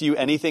declaring to you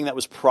anything that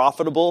was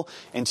profitable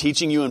and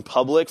teaching you in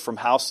public from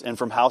house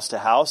to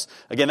house.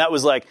 Again, that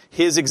was like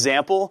his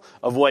example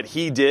of what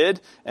he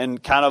did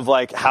and kind of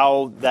like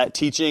how that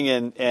teaching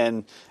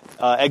and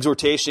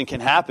exhortation can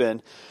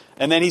happen.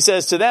 And then he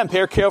says to them,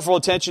 pay careful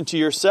attention to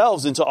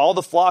yourselves and to all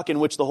the flock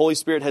in which the Holy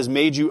Spirit has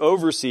made you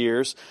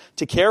overseers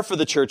to care for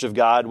the church of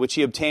God, which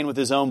he obtained with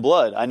his own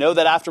blood. I know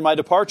that after my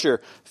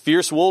departure,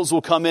 fierce wolves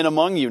will come in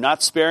among you,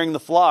 not sparing the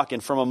flock,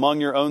 and from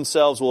among your own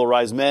selves will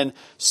arise men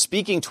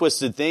speaking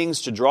twisted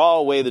things to draw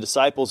away the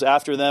disciples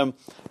after them.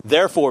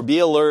 Therefore, be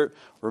alert,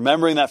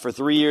 remembering that for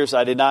 3 years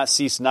I did not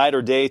cease night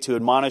or day to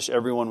admonish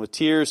everyone with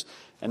tears.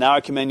 And now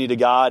I commend you to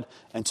God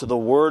and to the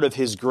word of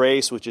his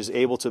grace, which is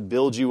able to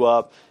build you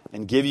up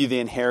and give you the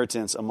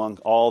inheritance among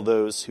all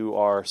those who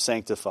are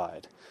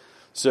sanctified.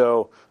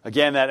 So,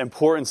 again, that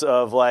importance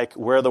of like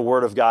where the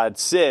word of God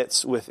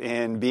sits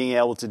within being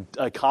able to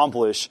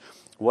accomplish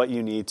what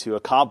you need to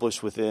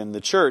accomplish within the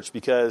church,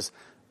 because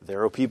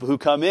there are people who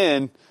come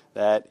in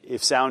that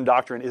if sound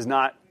doctrine is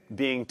not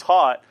being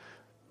taught,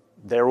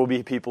 there will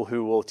be people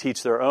who will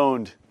teach their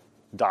own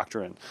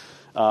doctrine.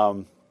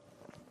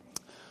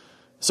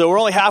 So we're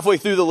only halfway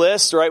through the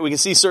list, right? We can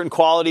see certain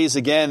qualities,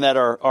 again, that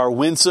are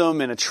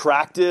winsome and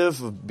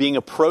attractive, being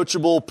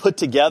approachable, put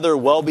together,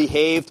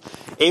 well-behaved,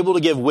 able to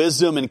give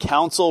wisdom and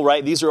counsel,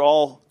 right? These are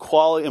all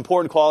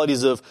important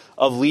qualities of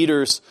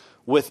leaders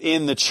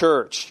within the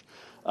church.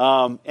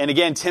 And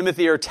again,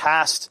 Timothy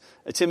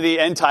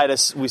and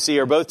Titus, we see,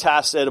 are both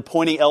tasked at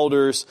appointing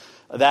elders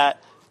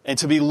and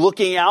to be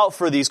looking out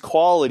for these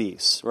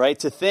qualities, right?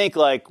 To think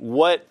like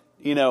what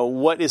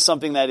is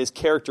something that is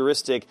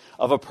characteristic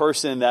of a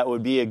person that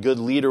would be a good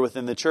leader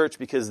within the church,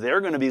 because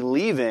they're going to be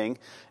leaving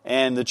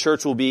and the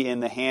church will be in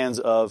the hands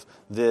of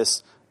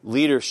this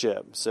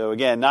leadership. So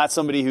again, not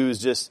somebody who's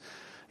just,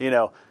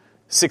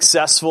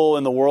 successful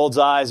in the world's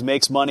eyes,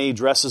 makes money,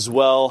 dresses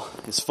well,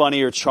 is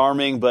funny or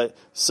charming, but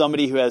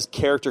somebody who has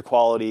character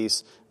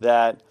qualities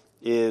that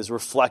is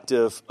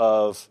reflective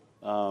of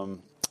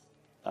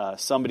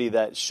somebody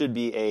that should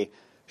be a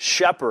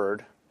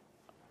shepherd,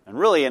 and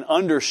really an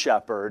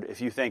under-shepherd if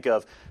you think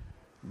of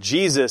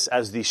Jesus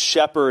as the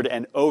shepherd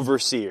and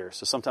overseer.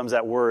 So sometimes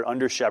that word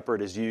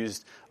under-shepherd is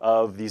used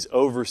of these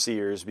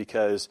overseers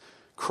because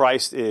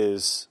Christ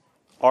is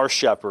our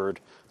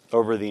shepherd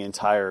over the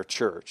entire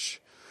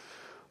church.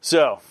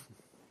 So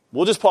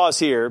we'll just pause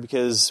here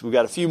because we've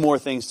got a few more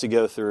things to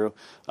go through.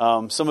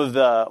 Some of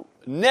the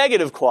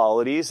negative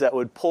qualities that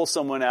would pull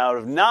someone out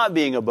of not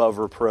being above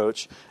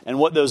reproach and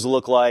what those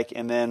look like,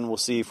 and then we'll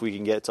see if we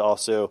can get to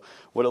also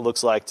what it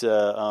looks like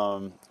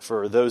to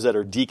for those that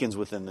are deacons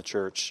within the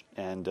church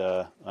and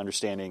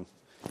understanding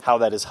how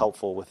that is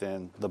helpful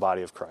within the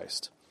body of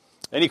Christ.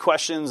 Any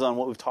questions on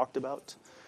what we've talked about?